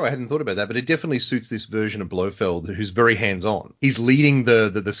 that's true. I hadn't thought about that, but it definitely suits this version of Blofeld, who's very hands-on. He's leading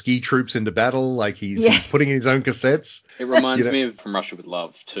the ski troops into battle, like he's putting in his own cassettes. It reminds me of From Russia with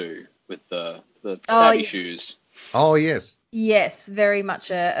Love too, with the stabby shoes. Oh yes. Yes, very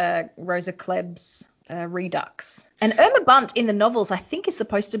much a Rosa Klebs redux. And Irma Bunt in the novels, I think, is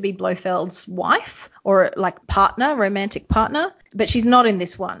supposed to be Blofeld's wife or like partner, romantic partner, but she's not in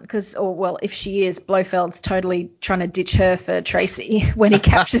this one because, or well, if she is, Blofeld's totally trying to ditch her for Tracy when he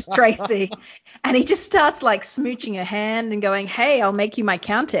captures Tracy, and he just starts like smooching her hand and going, "Hey, I'll make you my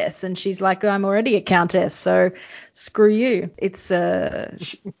countess," and she's like, "I'm already a countess, so screw you." It's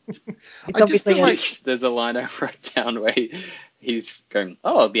obviously there's a line I wrote down where he's going,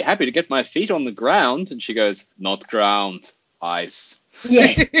 "Oh, I'll be happy to get my feet on the ground," and she goes, "Not ground, ice."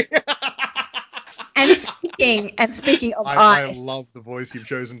 Yes. And speaking of ice, I love the voice you've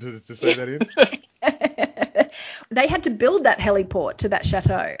chosen to say that in. They had to build that heliport to that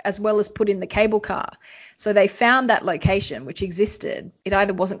chateau as well as put in the cable car. So they found that location, which existed. It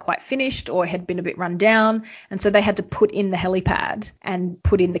either wasn't quite finished or had been a bit run down. And so they had to put in the helipad and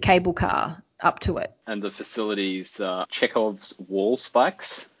put in the cable car up to it. And the facilities, Chekhov's wall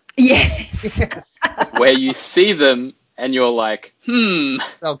spikes. Yes. Where you see them and you're like,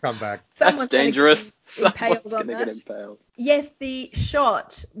 They'll come back. That's dangerous. Someone's going to get impaled. Yes, the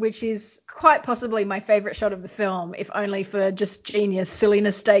shot, which is quite possibly my favourite shot of the film, if only for just genius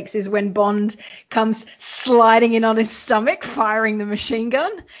silliness stakes, is when Bond comes sliding in on his stomach, firing the machine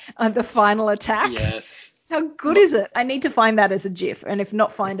gun at the final attack. Yes. How good is it? I need to find that as a GIF, and if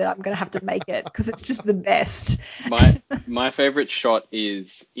not find it, I'm going to have to make it because it's just the best. My favorite shot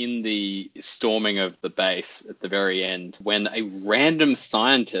is in the storming of the base at the very end when a random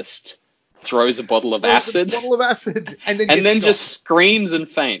scientist throws a bottle of acid. And then just screams and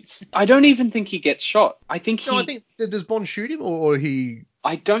faints. I don't even think he gets shot. I think does Bond shoot him or he?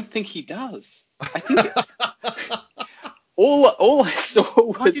 I don't think he does. I think all I saw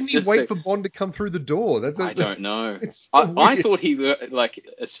was. Why didn't he wait for Bond to come through the door? I don't know. It's so I weird. thought he like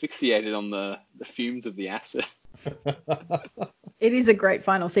asphyxiated on the fumes of the acid. It is a great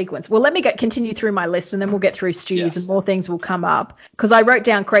final sequence. Well, let me continue through my list, and then we'll get through Stu's and more things will come up. Because I wrote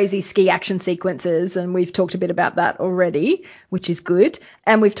down crazy ski action sequences, and we've talked a bit about that already, which is good.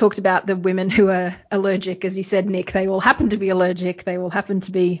 And we've talked about the women who are allergic, as you said, Nick. They all happen to be allergic. They all happen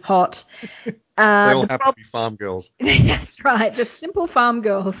to be hot. They all happen to be farm girls. That's right. The simple farm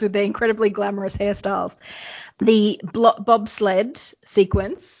girls with their incredibly glamorous hairstyles. The bobsled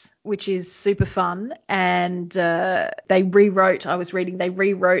sequence, which is super fun, and they rewrote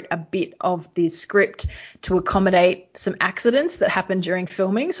a bit of the script to accommodate some accidents that happened during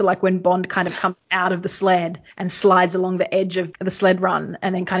filming. So like when Bond kind of comes out of the sled and slides along the edge of the sled run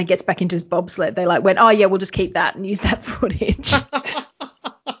and then kind of gets back into his bobsled, they like went, oh yeah, we'll just keep that and use that footage.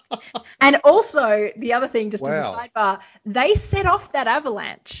 And also, the other thing, just as a sidebar, they set off that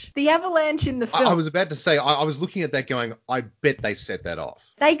avalanche. The avalanche in the film. I was about to say, I was looking at that going, I bet they set that off.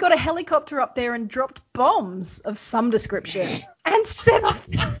 They got a helicopter up there and dropped bombs of some description and set off.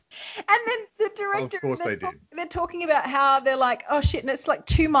 And then the director, of course they did. They're talking about how they're like, oh shit, and it's like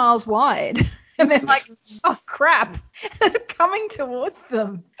 2 miles wide. And they're like, oh crap, it's coming towards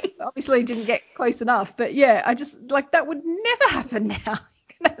them. Obviously, it didn't get close enough. But yeah, I just like that would never happen now.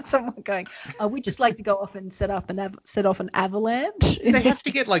 Someone going, oh, we just like to go off and set off an avalanche. Did they have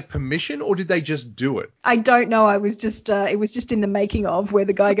to get like permission, or did they just do it? I don't know. I was just it was just in the making of where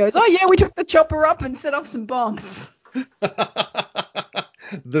the guy goes, oh yeah, we took the chopper up and set off some bombs.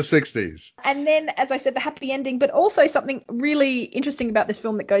 The 60s. And then, as I said, the happy ending, but also something really interesting about this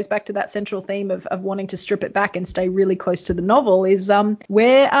film that goes back to that central theme of wanting to strip it back and stay really close to the novel is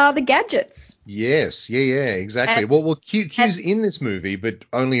where are the gadgets? Yes, yeah, exactly. And- Well, Q's in this movie, but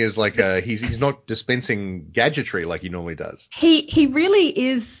only as like he's not dispensing gadgetry like he normally does. He really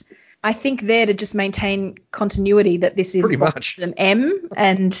is, I think, there to just maintain continuity, that this is Pretty Bond much. and M,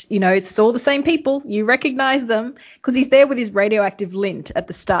 and it's all the same people. You recognize them because he's there with his radioactive lint at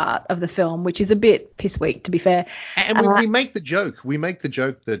the start of the film, which is a bit piss weak, to be fair. And we make the joke. We make the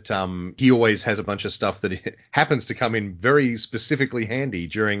joke that he always has a bunch of stuff that happens to come in very specifically handy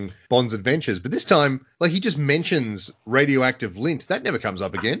during Bond's adventures. But this time, like, he just mentions radioactive lint. That never comes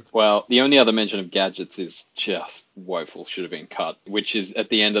up again. Well, the only other mention of gadgets is just woeful, should have been cut, which is at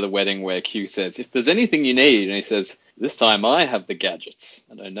the end of the wedding where Q says, if there's anything you need, and he says, this time I have the gadgets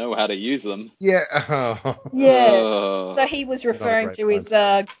and I know how to use them. Yeah. Yeah. So he was referring great to his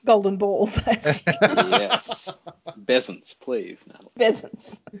golden balls. Yes. Bezants, please. Natalie.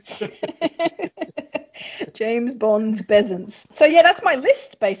 Bezants. James Bond's Bezants. So yeah, that's my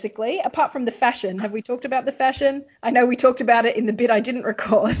list basically. Apart from the fashion, have we talked about the fashion? I know we talked about it in the bit I didn't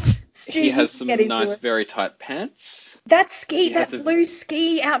record. Stu, He has you some get into nice, it. very tight pants. That has a- blue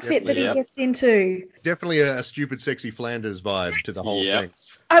ski outfit that he Yep. gets into. Definitely a stupid, sexy Flanders vibe to the whole Yep. thing.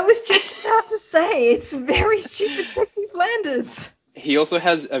 I was just about to say, it's very stupid, sexy Flanders. He also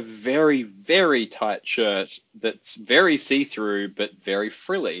has a very, very tight shirt that's very see-through but very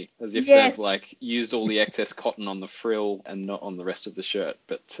frilly, as if Yes. they've like used all the excess cotton on the frill and not on the rest of the shirt.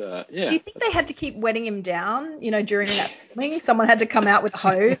 But yeah. Do you think they had to keep wetting him down, during that filming? Someone had to come out with a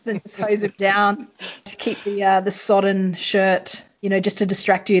hose and just hose him down to keep the sodden shirt, just to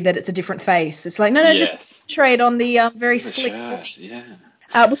distract you that it's a different face. It's like, no, Yes. just trade on the very The slick. shirt, yeah.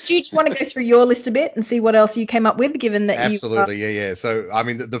 Well, Stu, do you want to go through your list a bit and see what else you came up with, given that Absolutely, yeah. So, I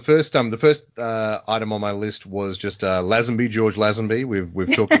mean, the first item on my list was just Lazenby, George Lazenby.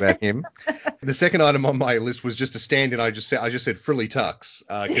 We've talked about him. The second item on my list was just a stand-in. I just said frilly tux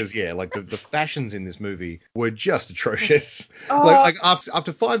because like the fashions in this movie were just atrocious. Like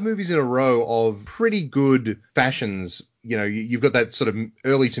after 5 movies in a row of pretty good fashions. You've got that sort of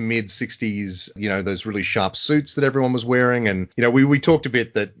early to mid 60s, those really sharp suits that everyone was wearing. And, we talked a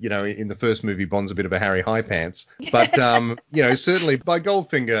bit that, in the first movie, Bond's a bit of a Harry High Pants. But, certainly by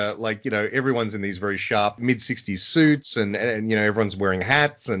Goldfinger, like, everyone's in these very sharp mid 60s suits and everyone's wearing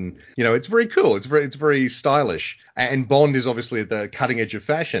hats and, it's very cool. It's very stylish. And Bond is obviously at the cutting edge of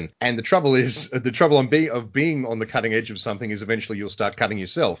fashion. And the trouble of being on the cutting edge of something is eventually you'll start cutting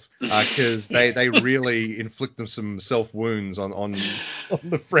yourself because they really inflict them some self wounds on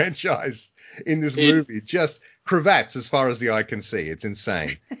the franchise in this movie. Just cravats as far as the eye can see. It's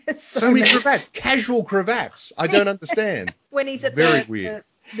insane. So many cravats, casual cravats. I don't understand. When he's at Very weird.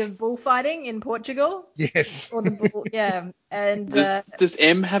 The bullfighting in Portugal. Yes. Or the bull, yeah. And does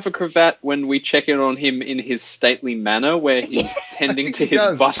M have a cravat when we check in on him in his stately manner where he's tending to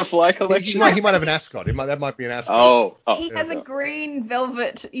his butterfly collection? He might have an ascot. That might be an ascot. He has a green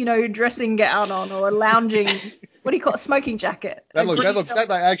velvet, dressing gown on, or a lounging, what do you call it, smoking jacket. That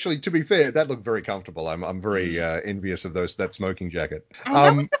actually, to be fair, that looked very comfortable. I'm very envious of that smoking jacket. And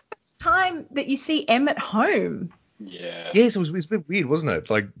that was the first time that you see M at home. Yeah. Yes, it was a bit weird, wasn't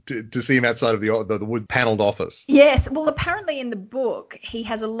it? Like to see him outside of the wood panelled office. Yes. Well, apparently in the book, he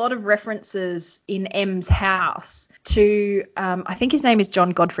has a lot of references in M's house to, I think his name is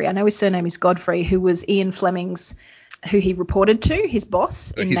John Godfrey. I know his surname is Godfrey, who was Ian Fleming's, who he reported to, his boss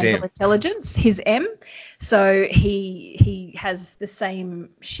in naval intelligence, his M. So he has the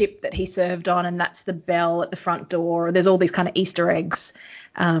same ship that he served on, and that's the bell at the front door. There's all these kind of Easter eggs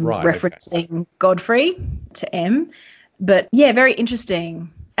referencing Godfrey to M. But yeah, very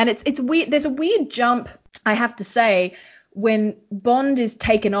interesting. And it's weird. There's a weird jump, I have to say, when Bond is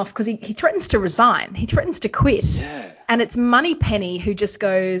taken off because he threatens to resign. He threatens to quit. Yeah. And it's Moneypenny who just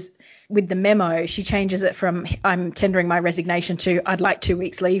goes with the memo. She changes it from I'm tendering my resignation to I'd like 2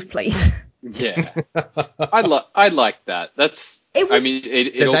 weeks leave, please. Yeah. I like that. It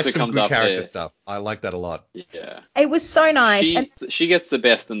also that's some comes good up character there. Stuff. I like that a lot. Yeah. It was so nice. She gets the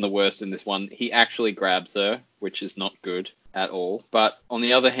best and the worst in this one. He actually grabs her, which is not good at all. But on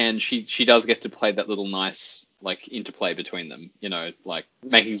the other hand, she does get to play that little nice like interplay between them, like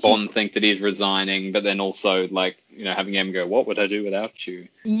making Bond think that he's resigning, but then also like, having M go, what would I do without you?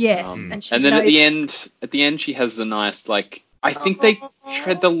 Yes. And then at the end she has the nice like I think they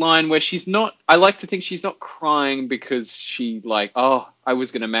tread the line where she's not. I like to think she's not crying because she like, oh, I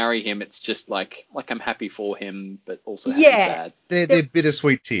was gonna marry him. It's just like I'm happy for him, but also happy sad. They're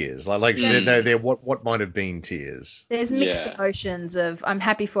bittersweet tears. They're what might have been tears. There's mixed emotions of I'm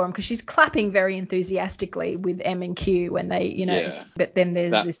happy for him because she's clapping very enthusiastically with M and Q when they, Yeah. But then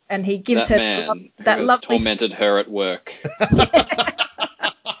there's this, and he gives that her man that who has lovely tormented her at work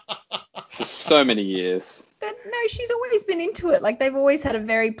for so many years. But no, she's always been into it. Like they've always had a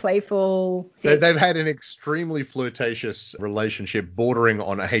very playful. They've had an extremely flirtatious relationship, bordering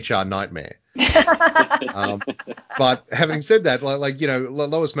on a HR nightmare. But having said that,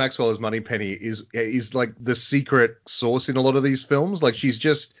 Lois Maxwell as Moneypenny is like the secret sauce in a lot of these films. Like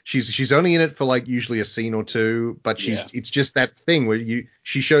she's only in it for like usually a scene or two, but it's just that thing where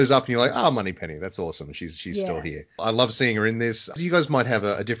she shows up and you're like, Moneypenny, that's awesome. She's still here. I love seeing her in this. You guys might have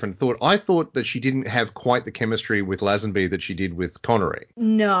a different thought. I thought that she didn't have quite the chemistry with Lazenby that she did with Connery.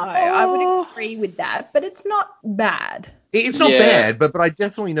 No, I would agree with that, but it's not bad. It's not bad, but I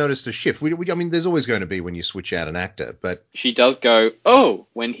definitely noticed a shift. I mean, there's always going to be when you switch out an actor, but she does go,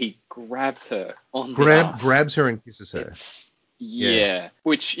 when he grabs her on the arse. Grabs her and kisses her.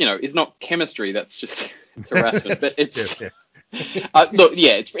 Which is not chemistry. That's just it's harassment. But it's Look,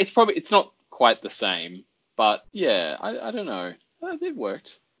 it's not quite the same, but I don't know. It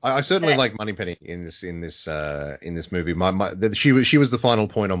worked. I certainly like Moneypenny in this movie. She was the final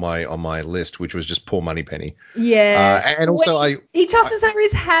point on my list, which was just poor Moneypenny. Yeah. And also he tosses her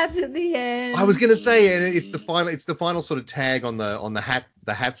his hat at the end. I was gonna say, and it's the final sort of tag on the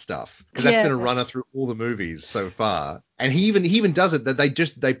hat stuff, because that's been a runner through all the movies so far. And he even does it that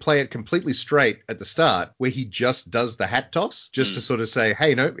they play it completely straight at the start, where he just does the hat toss just to sort of say,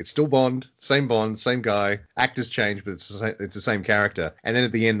 hey, no, it's still Bond, same guy, actors change, but it's the same character. And then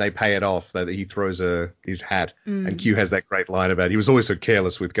at the end they pay it off that he throws his hat, and Q has that great line about he was always so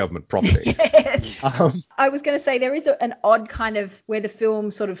careless with government property. Yes. I was going to say there is an odd kind of where the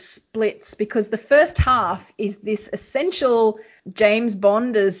film sort of splits, because the first half is this essential James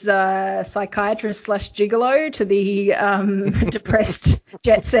Bond as psychiatrist / gigolo to the depressed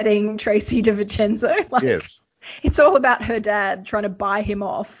jet-setting Tracy DiVincenzo. Yes. It's all about her dad trying to buy him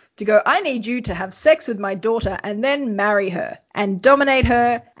off to go, I need you to have sex with my daughter and then marry her and dominate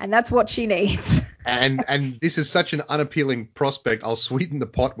her, and that's what she needs. And this is such an unappealing prospect. I'll sweeten the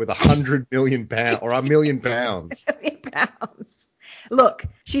pot with £100 million or £1 million. £1 million. Look,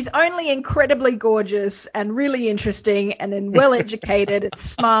 she's only incredibly gorgeous and really interesting and then well-educated and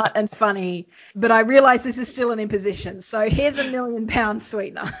smart and funny, but I realize this is still an imposition, so here's £1 million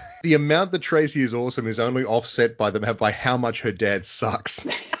sweetener. The amount that Tracy is awesome is only offset by how much her dad sucks.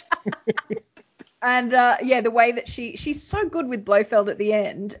 And the way that she's so good with Blofeld at the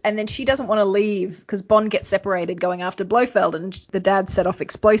end, and then she doesn't want to leave because Bond gets separated going after Blofeld, and the dad set off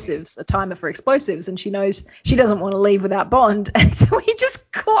explosives, a timer for explosives, and she knows she doesn't want to leave without Bond, and so he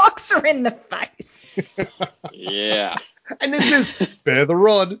just clocks her in the face. Yeah. And then says, spare the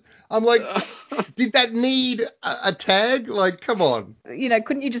rod. I'm like, did that need a tag? Like, come on.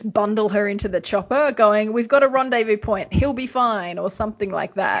 Couldn't you just bundle her into the chopper going, we've got a rendezvous point, he'll be fine, or something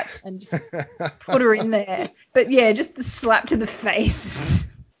like that, and just put her in there. But yeah, just the slap to the face.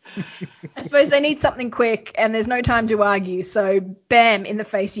 I suppose they need something quick and there's no time to argue, so bam, in the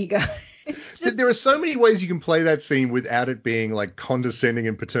face you go. There are so many ways you can play that scene without it being like condescending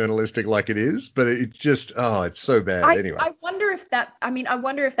and paternalistic like it is, but it's just, it's so bad. Anyway. I wonder if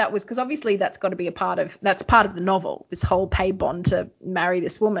that was, because obviously that's got to be part of the novel, this whole pay Bond to marry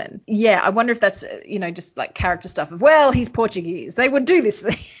this woman. Yeah, I wonder if that's, just like character stuff of, well, he's Portuguese, they would do this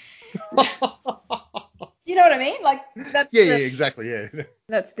thing. Do you know what I mean? Like that's exactly, yeah.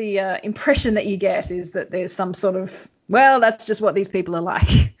 That's the impression that you get, is that there's some sort of, well, that's just what these people are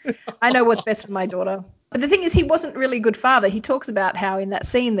like. I know what's best for my daughter. But the thing is, he wasn't really a good father. He talks about how in that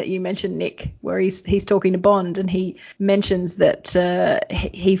scene that you mentioned, Nick, where he's talking to Bond, and he mentions that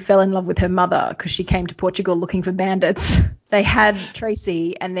he fell in love with her mother because she came to Portugal looking for bandits. They had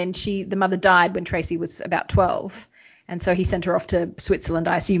Tracy, and then the mother died when Tracy was about 12. And so he sent her off to Switzerland,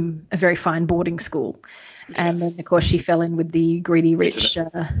 I assume a very fine boarding school. Yes. And then, of course, she fell in with the greedy rich.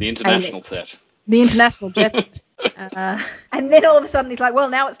 The international set. The international jet. And then all of a sudden he's like, well,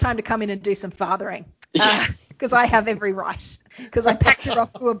 now it's time to come in and do some fathering. Because I have every right. Because I packed her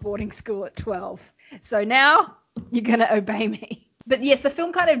off to a boarding school at 12. So now you're going to obey me. But yes, the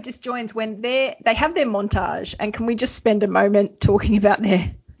film kind of disjoins when they have their montage. And can we just spend a moment talking about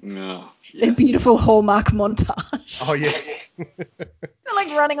their beautiful Hallmark montage? Oh, yes. They're like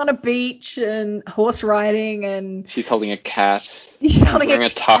running on a beach and horse riding, and she's holding a cat. He's holding wearing a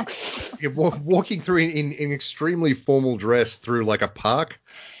tux. walking through in extremely formal dress through like a park.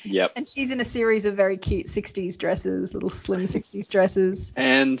 Yep. And she's in a series of very cute 60s dresses, little slim 60s dresses.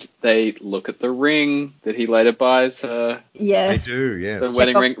 And they look at the ring that he later buys her. Yes. They do, yes. The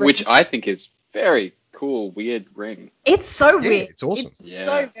wedding ring, ring. which I think is very cool, weird ring. It's so weird. It's awesome. It's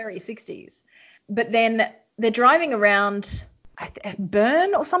so very 60s. But then they're driving around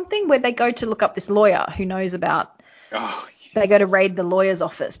Bern or something where they go to look up this lawyer who knows about... Oh, They go to raid the lawyer's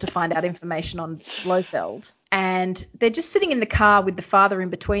office to find out information on Blofeld. And they're just sitting in the car with the father in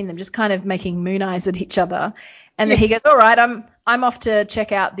between them, just kind of making moon eyes at each other. And then he goes, all right, I'm off to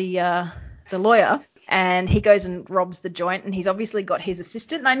check out the lawyer. And he goes and robs the joint, and he's obviously got his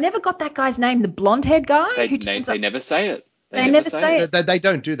assistant. And I never got that guy's name, the blonde-haired guy. They never say it. They never say it. They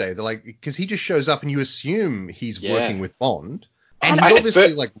don't, do they? They're like, because he just shows up and you assume he's working with Bond. And And he's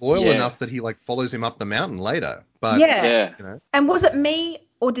obviously like loyal enough that he like follows him up the mountain later. But yeah. you know. And was it me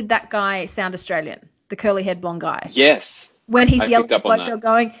or did that guy sound Australian? The curly-haired blonde guy. Yes. When he's I yelling picked at up on Blofeld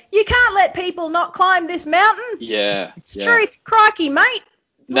going, you can't let people not climb this mountain. Yeah. It's truth. Crikey, mate.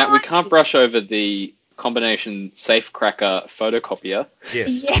 Now, we can't brush over the combination safecracker photocopier.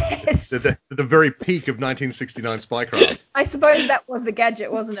 Yes. Yes. The very peak of 1969 spycraft. I suppose that was the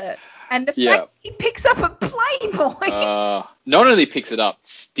gadget, wasn't it? And the fact he picks up a Playboy. Not only picks it up,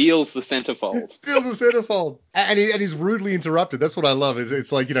 steals the centerfold. Steals the centerfold. And he's rudely interrupted. That's what I love.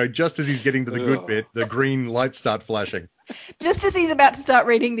 It's like, you know, just as he's getting to the good bit, the green lights start flashing. Just as he's about to start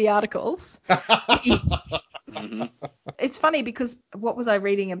reading the articles. Mm-hmm. It's funny because what was I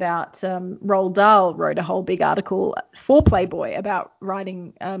reading about? Roald Dahl wrote a whole big article for Playboy about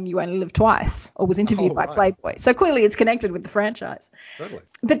writing You Only Live Twice, or was interviewed by Playboy. So clearly it's connected with the franchise. Totally.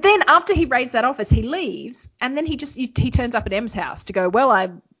 But then after he raids that office, he leaves, and then he turns up at M's house to go, well, I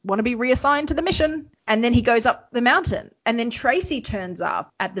want to be reassigned to the mission. And then he goes up the mountain. And then Tracy turns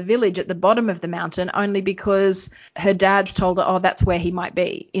up at the village at the bottom of the mountain only because her dad's told her, that's where he might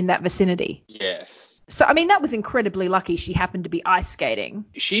be, in that vicinity. Yes. So, I mean, that was incredibly lucky she happened to be ice skating.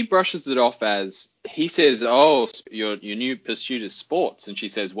 She brushes it off as, he says, your new pursuit is sports. And she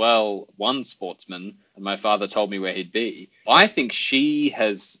says, well, one sportsman, and my father told me where he'd be. I think she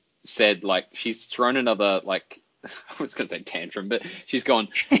has said, like, she's thrown another, like, I was going to say tantrum, but she's gone,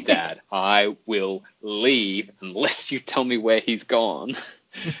 Dad, I will leave unless you tell me where he's gone.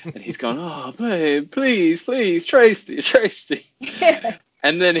 And he's gone, oh, babe, please, Tracy. Yeah.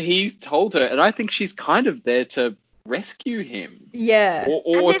 And then he's told her, and I think she's kind of there to rescue him. Yeah.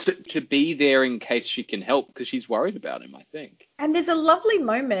 Or to be there in case she can help, because she's worried about him, I think. And there's a lovely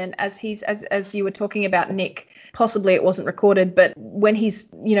moment as you were talking about Nick, possibly it wasn't recorded, but when he's,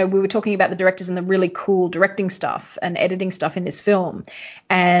 we were talking about the directors and the really cool directing stuff and editing stuff in this film,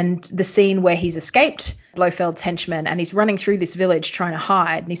 and the scene where he's escaped Blofeld's henchmen and he's running through this village trying to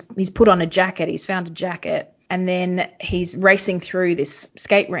hide, and he's put on a jacket, he's found a jacket, and then he's racing through this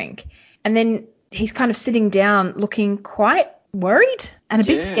skate rink, and then he's kind of sitting down looking quite worried and a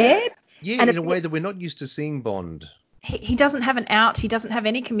bit scared. Yeah, and in a way that we're not used to seeing Bond. He doesn't have an out. He doesn't have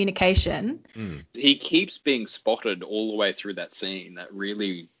any communication. He keeps being spotted all the way through that scene, that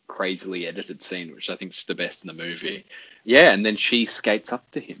really crazily edited scene, which I think is the best in the movie. Yeah, and then she skates up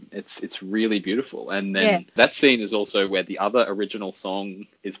to him. It's really beautiful. And then that scene is also where the other original song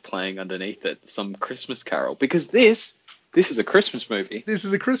is playing underneath it, some Christmas carol, because this is a Christmas movie. This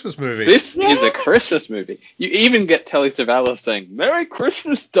is a Christmas movie. This is a Christmas movie. You even get Telly Savalas saying, Merry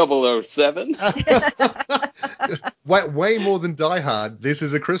Christmas, 007. Way more than Die Hard. This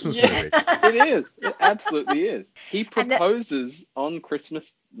is a Christmas movie. It is. It absolutely is. He proposes on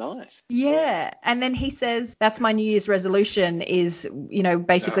Christmas night. Yeah. And then he says, that's my New Year's resolution is,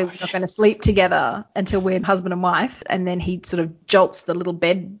 basically we're not going to sleep together until we're husband and wife. And then he sort of jolts the little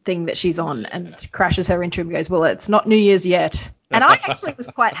bed thing that she's on and crashes her into him and goes, well, it's not New Year's yet. And I actually was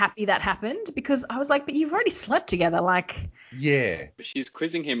quite happy that happened because I was like, but you've already slept together. Like, yeah. She's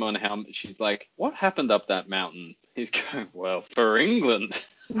quizzing him on how, she's like, what happened up that mountain? He's going, well, for England.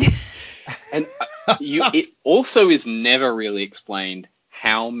 And it also is never really explained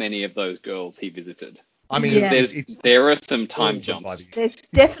how many of those girls he visited. I mean, there are some time jumps. There's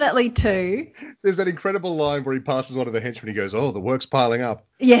definitely two. There's that incredible line where he passes one of the henchmen and he goes, oh, the work's piling up.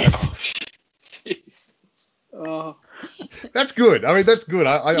 Yes. Oh, Jesus. Oh. That's good. I mean, that's good.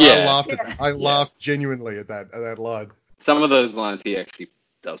 I laughed at that. I laughed genuinely at that line. Some of those lines he actually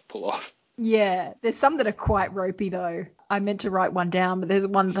does pull off. Yeah, there's some that are quite ropey though. I meant to write one down, but there's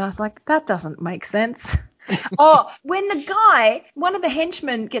one that I was like, that doesn't make sense. When one of the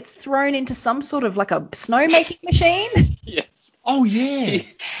henchmen gets thrown into some sort of like a snow-making machine. Yes. Oh, yeah.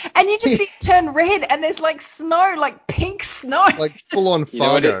 And you just see it turn red and there's like snow, like pink snow snow. Like full on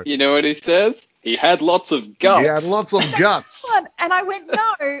Fargo. You know what he says? He had lots of guts. He had lots of guts. And I went,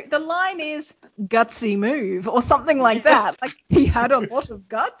 no, the line is gutsy move or something like that. Like, he had a lot of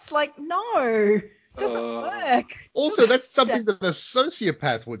guts. Like, no, doesn't work. Also, that's something that a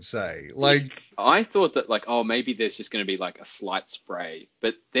sociopath would say. Like, I thought that, like, oh, maybe there's just going to be like a slight spray,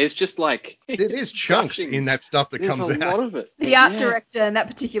 but there's just like there's chunks in that stuff that comes out. There's a lot of it. The art director in that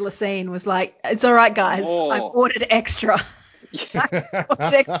particular scene was like, it's all right, guys. I've ordered extra.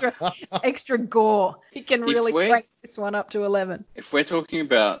 extra gore. He can really crank this one up to 11. If we're talking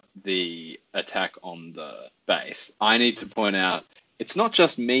about the attack on the base, I need to point out it's not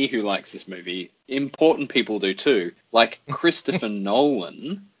just me who likes this movie. Important people do too. Like Christopher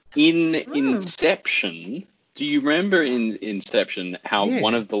Nolan in Inception. Do you remember in Inception how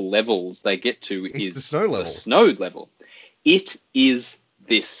one of the levels they get to is the snow level? The snow level. It is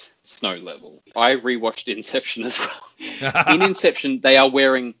this snow level. I rewatched Inception as well. In Inception, they are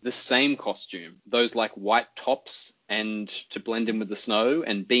wearing the same costume. Those like white tops and to blend in with the snow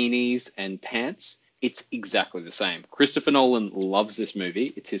and beanies and pants. It's exactly the same. Christopher Nolan loves this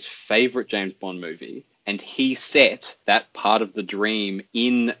movie. It's his favorite James Bond movie. And he set that part of the dream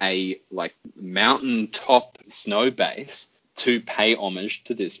in a like mountaintop snow base to pay homage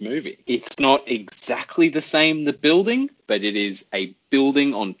to this movie. It's not exactly the same, the building, but it is a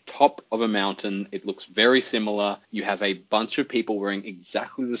building on top of a mountain. It looks very similar. You have a bunch of people wearing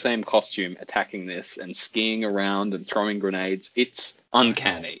exactly the same costume attacking this and skiing around and throwing grenades. It's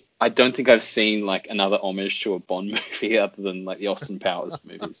uncanny. I don't think I've seen like another homage to a Bond movie other than like the Austin Powers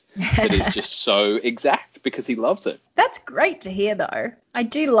movies. It is just so exact because he loves it. That's great to hear, though. I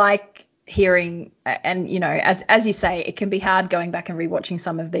do like hearing, and you know, as you say, it can be hard going back and rewatching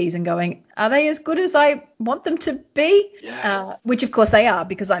some of these and going, are they as good as I want them to be? Yeah. Which of course they are,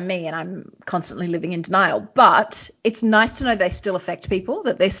 because I'm me and I'm constantly living in denial. But it's nice to know they still affect people,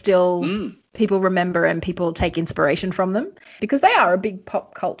 that they're still people remember and people take inspiration from them, because they are a big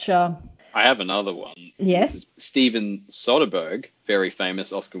pop culture. I have another one. Yes. Steven Soderbergh, very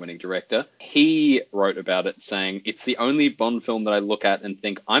famous Oscar-winning director, he wrote about it saying, it's the only Bond film that I look at and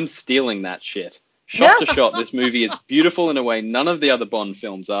think, I'm stealing that shit. Shot to shot, this movie is beautiful in a way none of the other Bond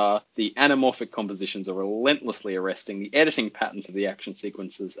films are. The anamorphic compositions are relentlessly arresting. The editing patterns of the action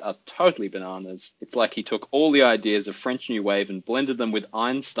sequences are totally bananas. It's like he took all the ideas of French New Wave and blended them with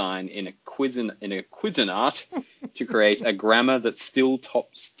Einstein in a Cuisinart to create a grammar that still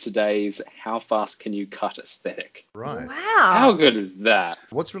tops today's how fast can you cut aesthetic. Right. Wow. How good is that?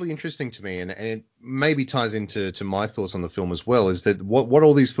 What's really interesting to me, and it maybe ties into my thoughts on the film as well, is that what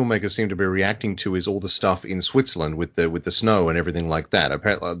all these filmmakers seem to be reacting to is all the stuff in Switzerland with the snow and everything like that.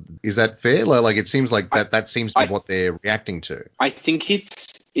 Apparently, is that fair? Like it seems like that seems to be what they're reacting to. I think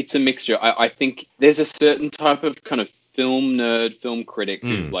it's a mixture. I think there's a certain type of kind of film nerd, film critic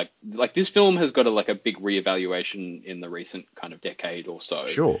who like this film has got a big reevaluation in the recent kind of decade or so.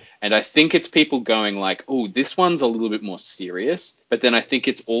 Sure. And I think it's people going like, oh, this one's a little bit more serious. But then I think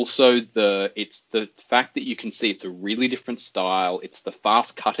it's also the fact that you can see it's a really different style. It's the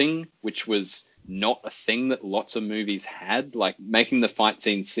fast cutting, which was not a thing that lots of movies had, like making the fight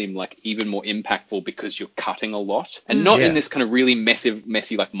scenes seem like even more impactful because you're cutting a lot, and not in this kind of really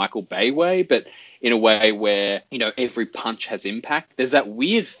messy like Michael Bay way, but in a way where, you know, every punch has impact. There's that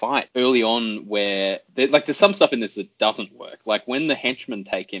weird fight early on where there's some stuff in this that doesn't work. Like when the henchmen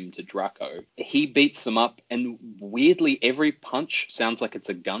take him to Draco, he beats them up and weirdly every punch sounds like it's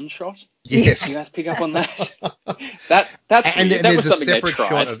a gunshot. Yes. You guys pick up on that? That's and weird. there's was a something separate they tried.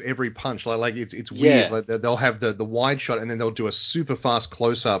 shot of every punch. Like it's weird. Like they'll have the wide shot and then they'll do a super fast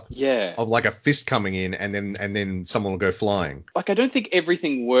close up of like a fist coming in and then someone will go flying. Like I don't think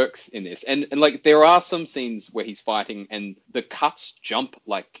everything works in this. And like there are some scenes where he's fighting and the cuts jump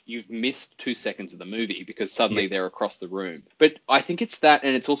like you've missed 2 seconds of the movie because suddenly they're across the room. But I think it's that,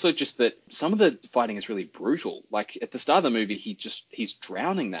 and it's also just that some of the fighting is really brutal. Like at the start of the movie, he's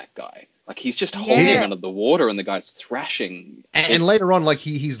drowning that guy. Like he's just holding him under the water and the guy's thrashing. And later on, like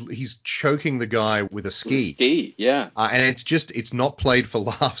he's choking the guy with a ski. And it's not played for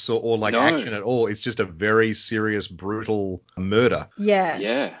laughs or action at all. It's just a very serious, brutal murder.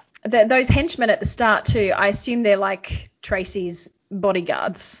 Yeah. Those henchmen at the start too, I assume they're like Tracy's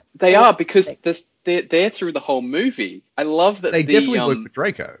bodyguards. They are, because they're there through the whole movie. I love that they definitely work for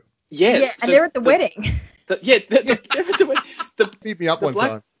Draco. Yes. Yeah, and they're at the wedding. They're at the wedding. Beat me up one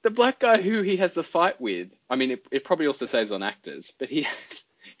time. The black guy who he has the fight with, I mean, it probably also says on actors, but he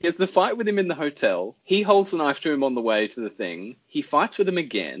has the fight with him in the hotel. He holds the knife to him on the way to the thing. He fights with him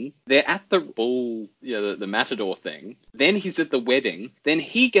again. They're at the bull, the matador thing. Then he's at the wedding. Then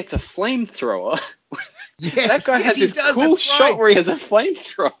he gets a flamethrower. Yes, that guy yes, has he this does, cool that's shot right. where he has a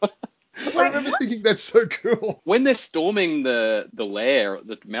flamethrower. I remember thinking that's so cool. When they're storming the lair,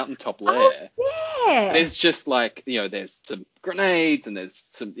 the mountaintop Oh, lair, yeah. there's just like, there's some grenades and there's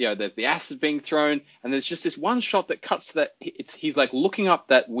some, there's the acid being thrown, and there's just this one shot that cuts to that. He's like looking up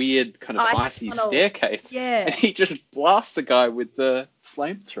that weird kind of Ice icy tunnel. staircase, Yeah. and he just blasts the guy with the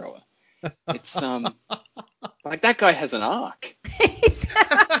flamethrower. It's like that guy has an arc,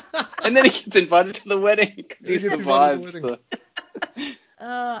 and then he gets invited to the wedding because he He gets invited to survives the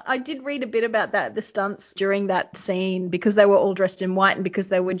the. I did read a bit about that, the stunts during that scene, because they were all dressed in white and because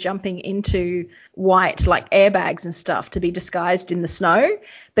they were jumping into white, like airbags and stuff, to be disguised in the snow.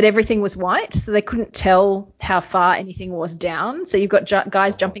 But everything was white, so they couldn't tell how far anything was down. So you've got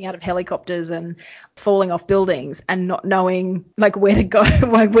guys jumping out of helicopters and falling off buildings and not knowing like where to go,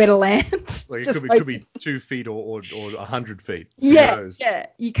 like where to land. Like Just could be 2 feet or 100 feet. Who yeah, knows? yeah.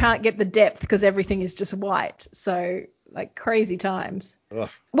 You can't get the depth because everything is just white. So like crazy times. Ugh.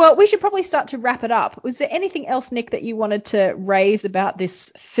 Well, we should probably start to wrap it up. Was there anything else, Nick, that you wanted to raise about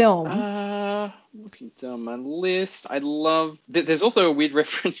this film? Looking down my list, I love. There's also a weird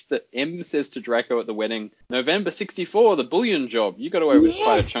reference that M says to Draco at the wedding, November '64, the bullion job. You got away with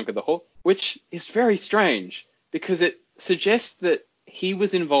quite a chunk of the haul, which is very strange because it suggests that he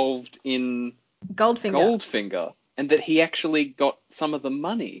was involved in Goldfinger and that he actually got some of the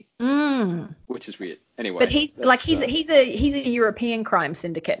money, which is weird. Anyway, but he's a European crime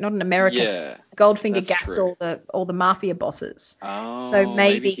syndicate, not an American. Yeah, Goldfinger gassed all the mafia bosses. Oh, so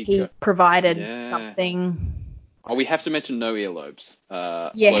maybe he provided something. Oh, we have to mention no earlobes.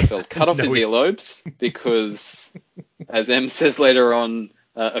 Yes. Blofeld cut off his earlobes because, as M says later on,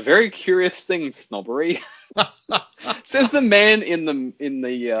 a very curious thing, snobbery. Says the man in the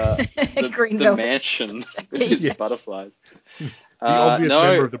mansion with his butterflies. The obvious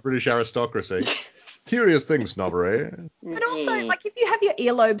member of the British aristocracy. Curious thing, snobbery. But also, like, if you have your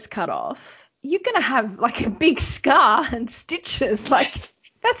earlobes cut off, you're going to have, like, a big scar and stitches. Like,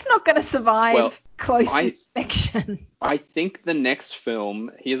 that's not going to survive close inspection. I think the next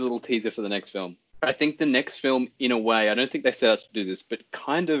film, here's a little teaser for the next film. I think the next film, in a way, I don't think they set out to do this, but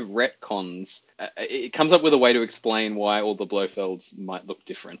kind of retcons. It comes up with a way to explain why all the Blofelds might look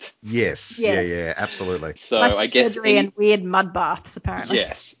different. Yes. Yeah, absolutely. So plastic I guess surgery and weird mud baths, apparently.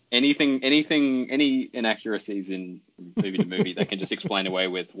 Yes. Any inaccuracies in movie to movie, they can just explain away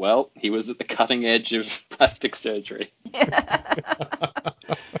with, well, he was at the cutting edge of plastic surgery.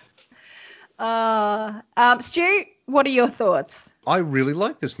 Stu, what are your thoughts? I really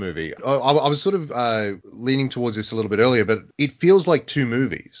like this movie. I was sort of leaning towards this a little bit earlier, but it feels like two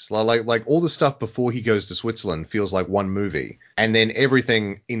movies. Like all the stuff before he goes to Switzerland feels like one movie, and then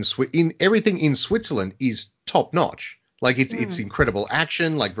everything in Switzerland is top notch. Like it's incredible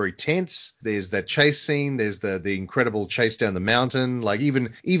action, like very tense. There's that chase scene. There's the incredible chase down the mountain. Like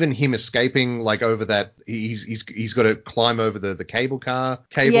even him escaping, like over that, he's got to climb over the cable car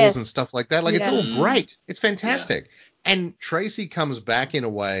cables and stuff like that. Like it's all great. It's fantastic. Yeah. And Tracy comes back in a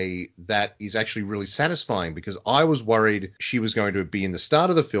way that is actually really satisfying, because I was worried she was going to be in the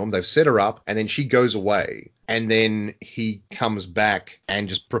start of the film. They've set her up and then she goes away. And then he comes back and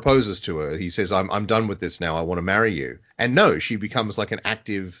just proposes to her. He says, I'm done with this now. I want to marry you. And no, she becomes like an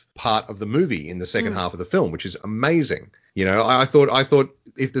active part of the movie in the second half of the film, which is amazing. You know, I thought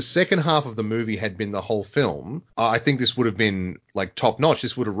if the second half of the movie had been the whole film, I think this would have been like top notch.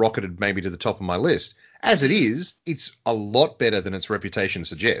 This would have rocketed maybe to the top of my list. As it is, it's a lot better than its reputation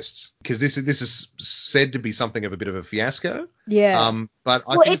suggests, because this is said to be something of a bit of a fiasco. Yeah. But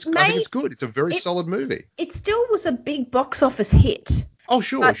I think it's good. It's a very solid movie. It still was a big box office hit. Oh,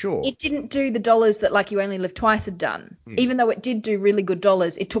 sure. It didn't do the dollars that Like You Only Live Twice had done. Even though it did do really good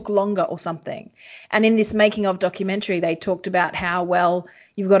dollars, it took longer or something. And in this making of documentary, they talked about how, well,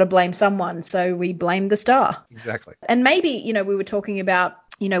 you've got to blame someone, so we blamed the star. Exactly. And maybe, we were talking about,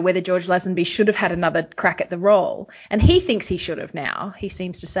 whether George Lazenby should have had another crack at the role. And he thinks he should have now. He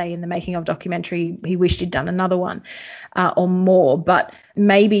seems to say in the making of documentary he wished he'd done another one or more. But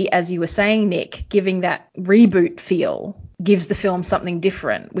maybe, as you were saying, Nick, giving that reboot feel gives the film something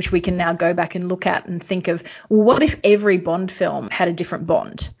different, which we can now go back and look at and think of, well, what if every Bond film had a different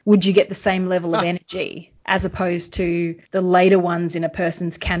Bond? Would you get the same level of energy, as opposed to the later ones in a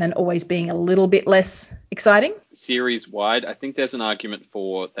person's canon always being a little bit less exciting? Series wide, I think there's an argument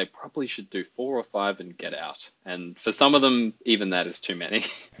for they probably should do 4 or 5 and get out. And for some of them, even that is too many.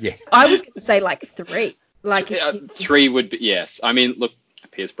 Yeah. I was going to say like 3. Like 3 would be, yes. I mean, look,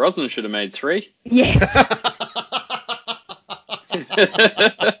 Pierce Brosnan should have made 3.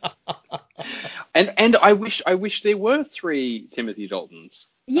 And And I wish there were 3 Timothy Daltons.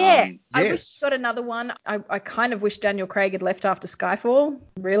 Yeah, I wish Yes. we got another one. I kind of wish Daniel Craig had left after Skyfall,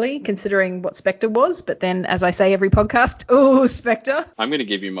 really, considering what Spectre was. But then, as I say every podcast, oh, Spectre. I'm going to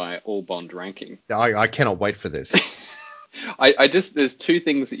give you my all Bond ranking. I cannot wait for this. There's 2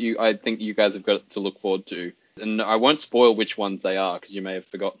 things that I think you guys have got to look forward to. And I won't spoil which ones they are because you may have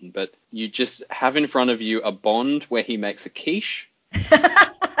forgotten, but you just have in front of you a Bond where he makes a quiche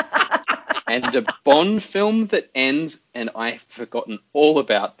and a Bond film that ends, and I've forgotten all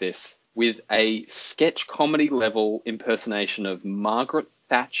about this, with a sketch comedy level impersonation of Margaret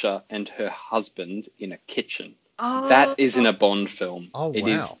Thatcher and her husband in a kitchen. Oh, That is in a Bond film. Oh, It wow.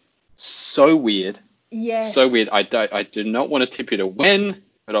 is so weird. yes. So weird. I do not want to tip you to when,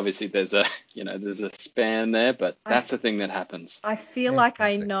 but obviously there's a span there, but that's a thing that happens. I feel like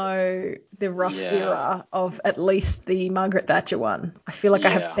I Fantastic. know the rough Yeah. era of at least the Margaret Thatcher one. I feel like I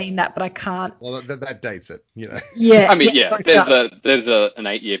have Yeah. seen that, but I can't. Well, that dates it, you know. Yeah. I mean, yeah, like there's that. an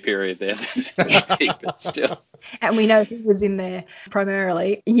 8-year period there, but still. And we know who was in there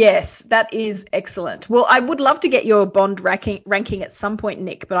primarily. Yes, that is excellent. Well, I would love to get your Bond ranking at some point,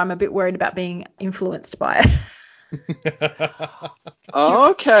 Nick, but I'm a bit worried about being influenced by it. Oh,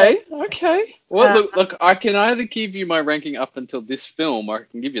 okay. Well, look, I can either give you my ranking up until this film, or I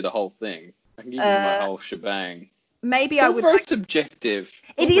can give you the whole thing. I can give you my whole shebang. Maybe It's I all would very like. subjective.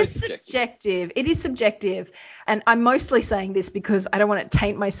 It is subjective. It is subjective. And I'm mostly saying this because I don't want to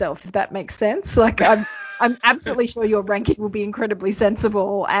taint myself, if that makes sense. Like, I'm absolutely sure your ranking will be incredibly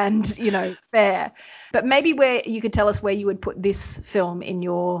sensible and, fair. But maybe where you could tell us where you would put this film in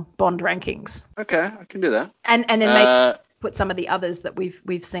your Bond rankings. Okay, I can do that. And then maybe put some of the others that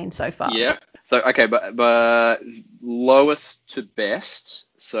we've seen so far. Yeah. So, okay, but lowest to best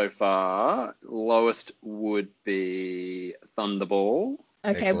so far, lowest would be Thunderball.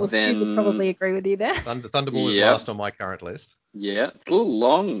 Okay, Excellent. well, Stu would probably agree with you there. Thunderball is Yep. last on my current list. Yeah, it's a little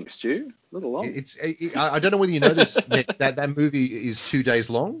long, Stu. A little long. I don't know whether you know this, Nick, that movie is 2 days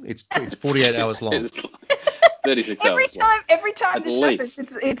long. It's 48 hours long. It's 36 hours long. Every time At this least.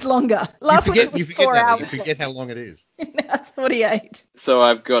 happens, it's longer. Last week it was 4 Natalie, hours. you forget how long it is. Now it's 48. So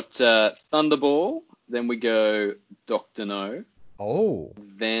I've got Thunderball, then we go Dr. No, Oh,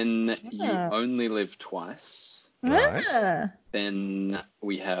 then You Ah. Only Live Twice, Right. Ah. then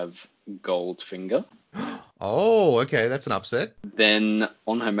we have Goldfinger, oh, okay, that's an upset. then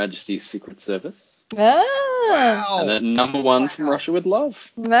On Her Majesty's Secret Service, Ah. and then number 1 From Russia with Love.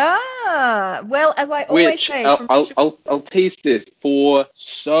 Ah. Well, as I always Which say, I'll tease this. For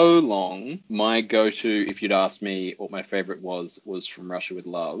so long, my go-to, if you'd asked me what my favorite was From Russia with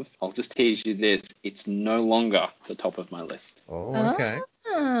Love. I'll just tease you this: it's no longer the top of my list. Oh, okay.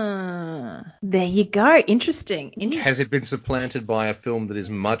 There you go. Interesting. Has it been supplanted by a film that is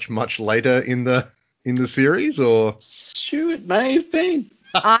much, much later in the series, or? Sure, it may have been.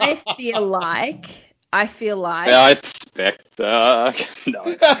 I feel like. Yeah, it's Spectre.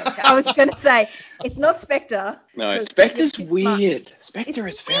 No, I was going to say it's not Spectre. no, Spectre's weird. Spectre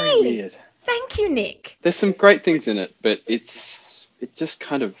is very weird. Thank you, Nick. There's some great things in it, but it just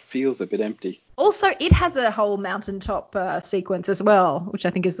kind of feels a bit empty. Also, it has a whole mountaintop sequence as well, which I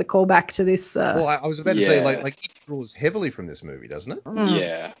think is the callback to this. Well, I was about to say, Yeah. like it draws heavily from this movie, doesn't it?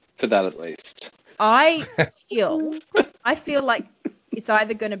 Yeah, for that at least. I feel like it's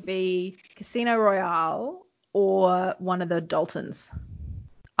either going to be Casino Royale or one of the Daltons.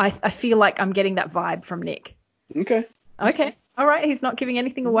 I feel like I'm getting that vibe from Nick. Okay. Okay. All right. He's not giving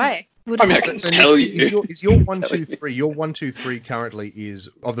anything away. We'll I mean, I just- can tell Nick, you. is your 1, 2, 3? Your 1, 2, 3 currently is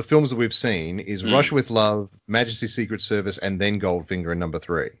of the films that we've seen is Russia with Love, Majesty's Secret Service, and then Goldfinger in number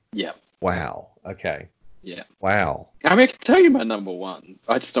 3. Yeah. Wow. Okay. Yeah. Wow. I mean, I can tell you my number 1.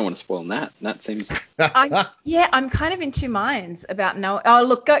 I just don't want to spoil that. That seems... I'm kind of in two minds about no. Oh,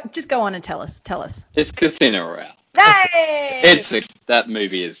 look, just go on and tell us. It's Casino Royale. Hey! That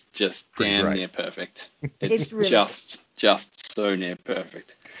movie is just Pretty damn great. near perfect. It's It's really just so near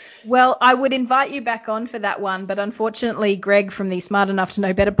perfect. Well, I would invite you back on for that one, but unfortunately, Greg from the Smart Enough to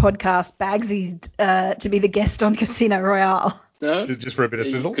Know Better podcast Bagsied to be the guest on Casino Royale No, Just for a bit of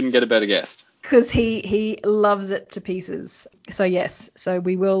you sizzle. couldn't get a better guest. because he loves it to pieces. So yes, so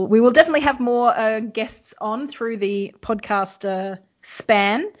we will definitely have more guests on through the podcast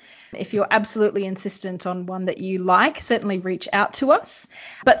span. If you're absolutely insistent on one that you like, certainly reach out to us.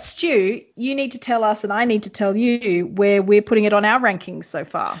 But Stu, you need to tell us and I need to tell you where we're putting it on our rankings so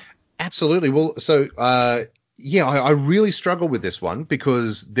far. Absolutely. Well, so Yeah, I really struggle with this one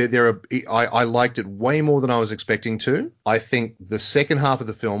because I liked it way more than I was expecting to. I think the second half of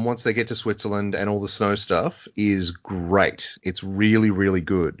the film, once they get to Switzerland and all the snow stuff, is great. It's really, really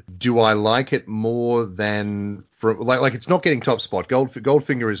good. Do I like it more than... Like it's not getting top spot.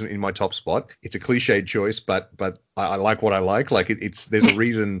 Goldfinger is in my top spot. It's a cliched choice, but I like what I like. Like there's a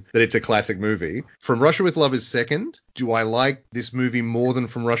reason that it's a classic movie. From Russia with Love is second. Do I like this movie more than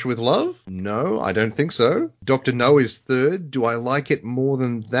From Russia with Love? No, I don't think so. Dr. No is third. Do I like it more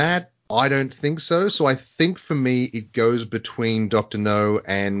than that? I don't think so. So I think for me it goes between Dr. No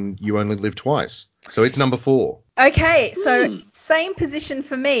and You Only Live Twice. So it's number 4. Okay, so same position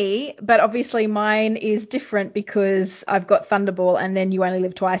for me, but obviously mine is different because I've got Thunderball and then You Only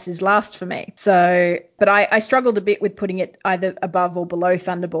Live Twice is last for me. So, but I struggled a bit with putting it either above or below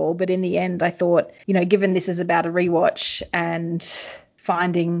Thunderball, but in the end I thought, given this is about a rewatch and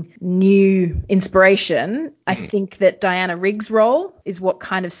finding new inspiration, I think that Diana Rigg's role is what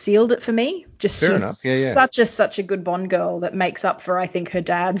kind of sealed it for me. Just Fair she's enough. Yeah. such a good Bond girl that makes up for, I think, her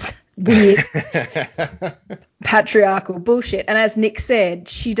dad's weird patriarchal bullshit. And as Nick said,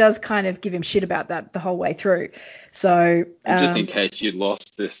 she does kind of give him shit about that the whole way through. So just in case you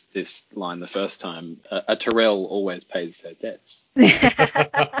lost this line the first time, a Tyrell always pays their debts.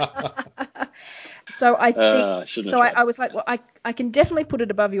 So I think I was like, well, I can definitely put it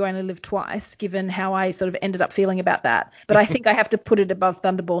above You Only Live Twice, given how I sort of ended up feeling about that. But I think I have to put it above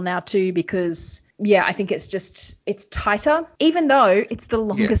Thunderball now too, because I think it's tighter, even though it's the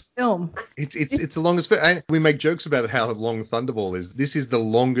longest film. It's the longest film. And we make jokes about how long Thunderball is. This is the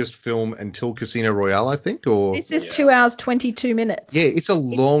longest film until Casino Royale, I think. Or this is 2 hours 22 minutes. Yeah, it's a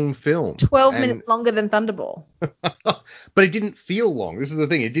long film. 12 minutes longer than Thunderball. But it didn't feel long. This is the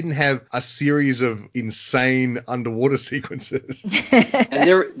thing. It didn't have a series of insane underwater sequences.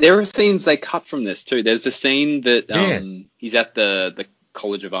 And there are scenes they cut from this too. There's a scene that he's at the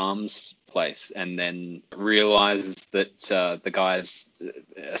College of Arms place and then realizes that the guy's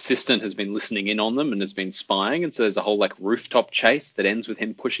assistant has been listening in on them and has been spying, and so there's a whole rooftop chase that ends with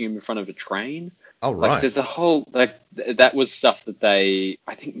him pushing him in front of a train. Oh, right. There's a whole that was stuff that they,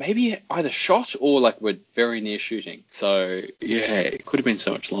 I think, maybe either shot or were very near shooting. So it could have been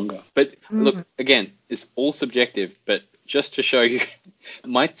so much longer. But look, again, it's all subjective, but just to show you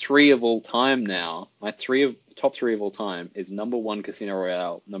my top 3 of all time is number 1 Casino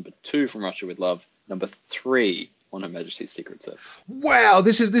Royale, number 2 From Russia with Love, number 3 On Her Majesty's Secret Service. Wow,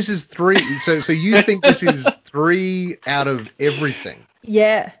 this is 3. So you think this is 3 out of everything?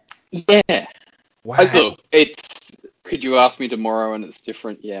 Yeah. Yeah. Wow. Look, could you ask me tomorrow and it's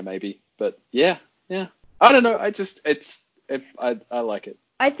different? Yeah, maybe. But yeah. I don't know. I like it.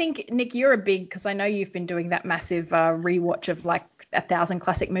 I think, Nick, you're because I know you've been doing that massive rewatch of 1,000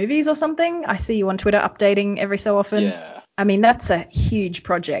 classic movies or something. I see you on Twitter updating every so often. Yeah. I mean, that's a huge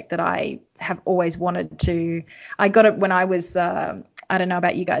project that I have always wanted to. I got it when I was, I don't know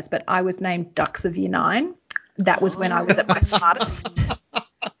about you guys, but I was named Dux of Year 9. That was when I was at my smartest.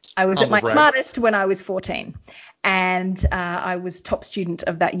 I was at my smartest when I was 14. And I was top student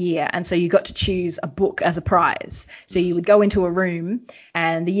of that year. And so you got to choose a book as a prize. So you would go into a room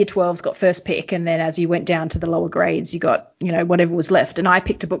and the year 12s got first pick. And then as you went down to the lower grades, you got, whatever was left. And I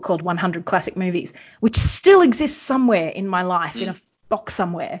picked a book called 100 Classic Movies, which still exists somewhere in my life in a box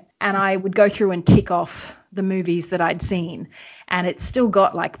somewhere. And I would go through and tick off the movies that I'd seen. And it's still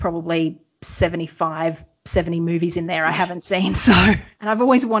got probably 70 movies in there I haven't seen. So, and I've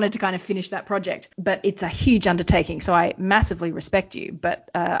always wanted to kind of finish that project, but it's a huge undertaking. So I massively respect you, but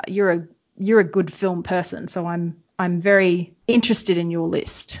you're a good film person. So I'm very interested in your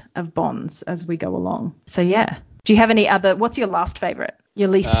list of Bonds as we go along. So yeah. Do you have any other, what's your last favorite? Your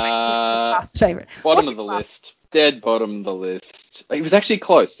least last favorite? Bottom of the list. Dead bottom of the list. It was actually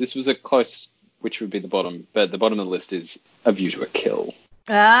close. This was a close, which would be the bottom, but the bottom of the list is A View to a Kill.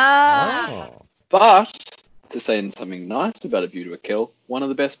 Oh. But to say something nice about A View to a Kill, one of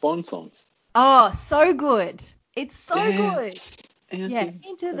the best Bond songs. Oh, so good. It's so good.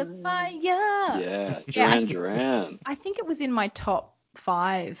 Into the fire. Yeah, Duran. I think it was in my top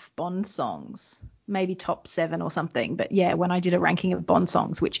 5 Bond songs, maybe top 7 or something. But yeah, when I did a ranking of Bond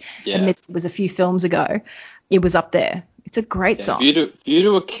songs, which admittedly was a few films ago, it was up there. It's a great song. View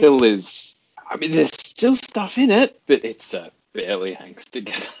to a Kill is, there's still stuff in it, but it's barely hangs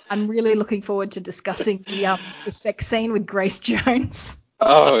together. I'm really looking forward to discussing the sex scene with Grace Jones.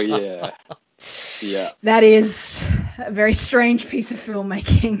 Oh, yeah. Yeah. That is a very strange piece of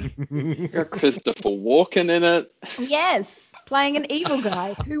filmmaking. You got Christopher Walken in it. Yes, playing an evil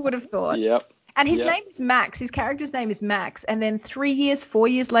guy. Who would have thought? Yep. And his Yeah. name is Max. His character's name is Max. And then 3 years, 4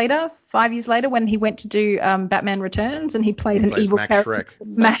 years later, 5 years later, when he went to do Batman Returns, and he played an plays evil Max character.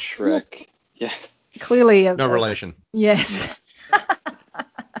 Shrek. Max Shrek. Yeah. Clearly No relation. Yes.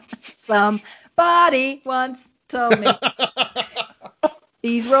 Somebody once told me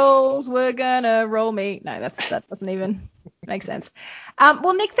these rolls were gonna roll me. No, that doesn't even make sense.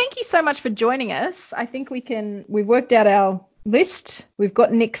 Well, Nick, thank you so much for joining us. I think we've worked out our list. We've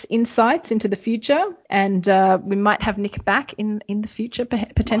got Nick's insights into the future, and we might have Nick back in the future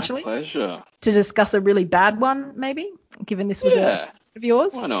potentially. My pleasure. To discuss a really bad one, maybe, given this was a of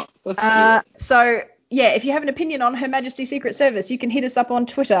yours. Why not? Let's do it. So, yeah, if you have an opinion on Her Majesty's Secret Service, you can hit us up on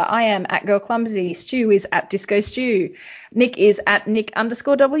Twitter. I am at Girl Clumsy. Stu is at Disco Stew. Nick is at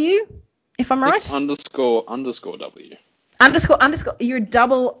Nick_W, if I'm right. Underscore W. Underscore. You're a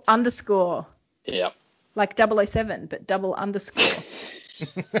double underscore. Yep. Like 007, but double underscore.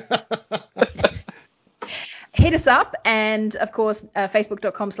 Hit us up, and of course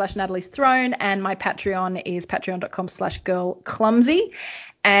facebook.com/Natalie's Throne, and my Patreon is patreon.com/girlclumsy.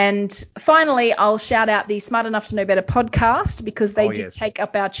 And finally, I'll shout out the Smart Enough to Know Better podcast, because they did take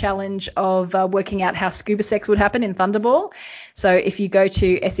up our challenge of working out how scuba sex would happen in Thunderball. So if you go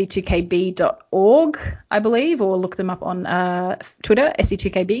to se2kb.org, I believe, or look them up on Twitter,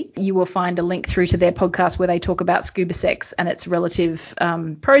 se2kb, you will find a link through to their podcast where they talk about scuba sex and its relative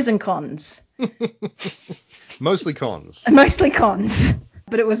pros and cons. Mostly cons. Mostly cons.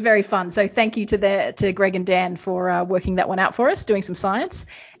 But it was very fun. So thank you to Greg and Dan for working that one out for us, doing some science.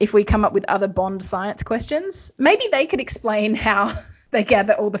 If we come up with other Bond science questions, maybe they could explain how they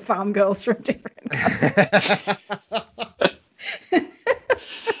gather all the farm girls from different countries.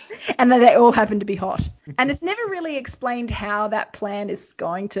 And then they all happen to be hot. And it's never really explained how that plan is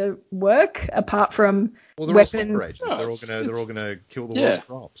going to work, apart from Well, they're weapons. all separate. They're all gonna kill the Yeah. world's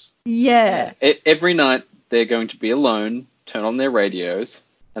crops. Yeah. Every night they're going to be alone, turn on their radios,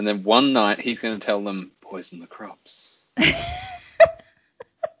 and then one night he's going to tell them, poison the crops.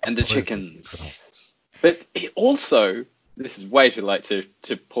 And the chickens. But also, this is way too late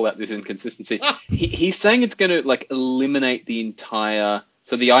to pull out this inconsistency. He's saying it's going to like eliminate the entire.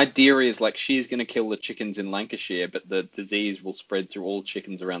 So the idea is like she's going to kill the chickens in Lancashire, but the disease will spread through all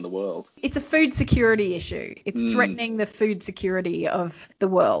chickens around the world. It's a food security issue. It's threatening the food security of the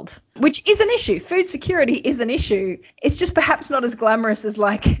world, which is an issue. Food security is an issue. It's just perhaps not as glamorous as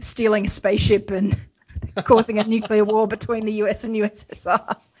like stealing a spaceship and causing a nuclear war between the US and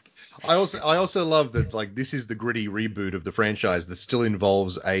USSR. I also love that like this is the gritty reboot of the franchise that still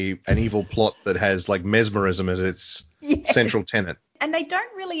involves an evil plot that has like mesmerism as its central tenet. And they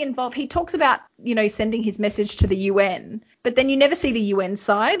don't really involve. He talks about, sending his message to the UN, but then you never see the UN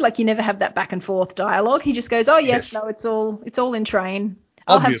side. Like you never have that back and forth dialogue. He just goes, "Oh yes. No, it's all in train."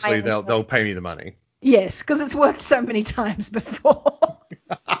 Obviously, they'll pay me the money. Yes, because it's worked so many times before.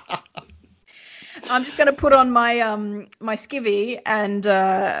 I'm just going to put on my my skivvy and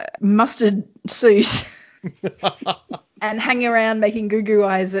mustard suit and hang around making goo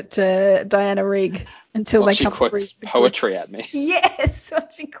eyes at Diana Rigg until they come. She quotes poetry at me. Yes,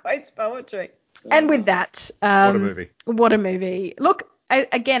 she quotes poetry. And with that, what a movie! What a movie! Look,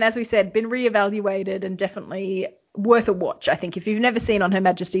 again, as we said, been reevaluated and definitely worth a watch. I think if you've never seen On Her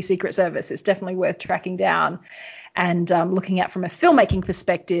Majesty's Secret Service, it's definitely worth tracking down and looking at from a filmmaking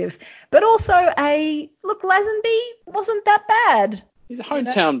perspective. But also Lazenby wasn't that bad. He's a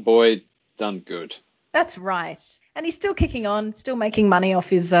hometown boy, done good. That's right. And he's still kicking on, still making money off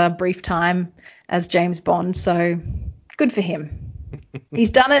his brief time as James Bond. So good for him. He's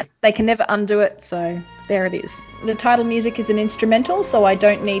done it. They can never undo it. So there it is. The title music is an instrumental, so I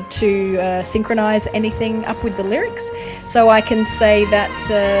don't need to synchronize anything up with the lyrics. So I can say that,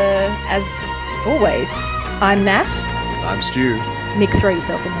 as always, I'm Nat. I'm Stu. Nick, throw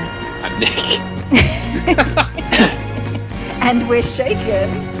yourself in there. I'm Nick. And we're shaken.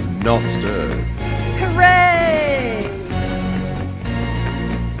 Not stirred. Hooray!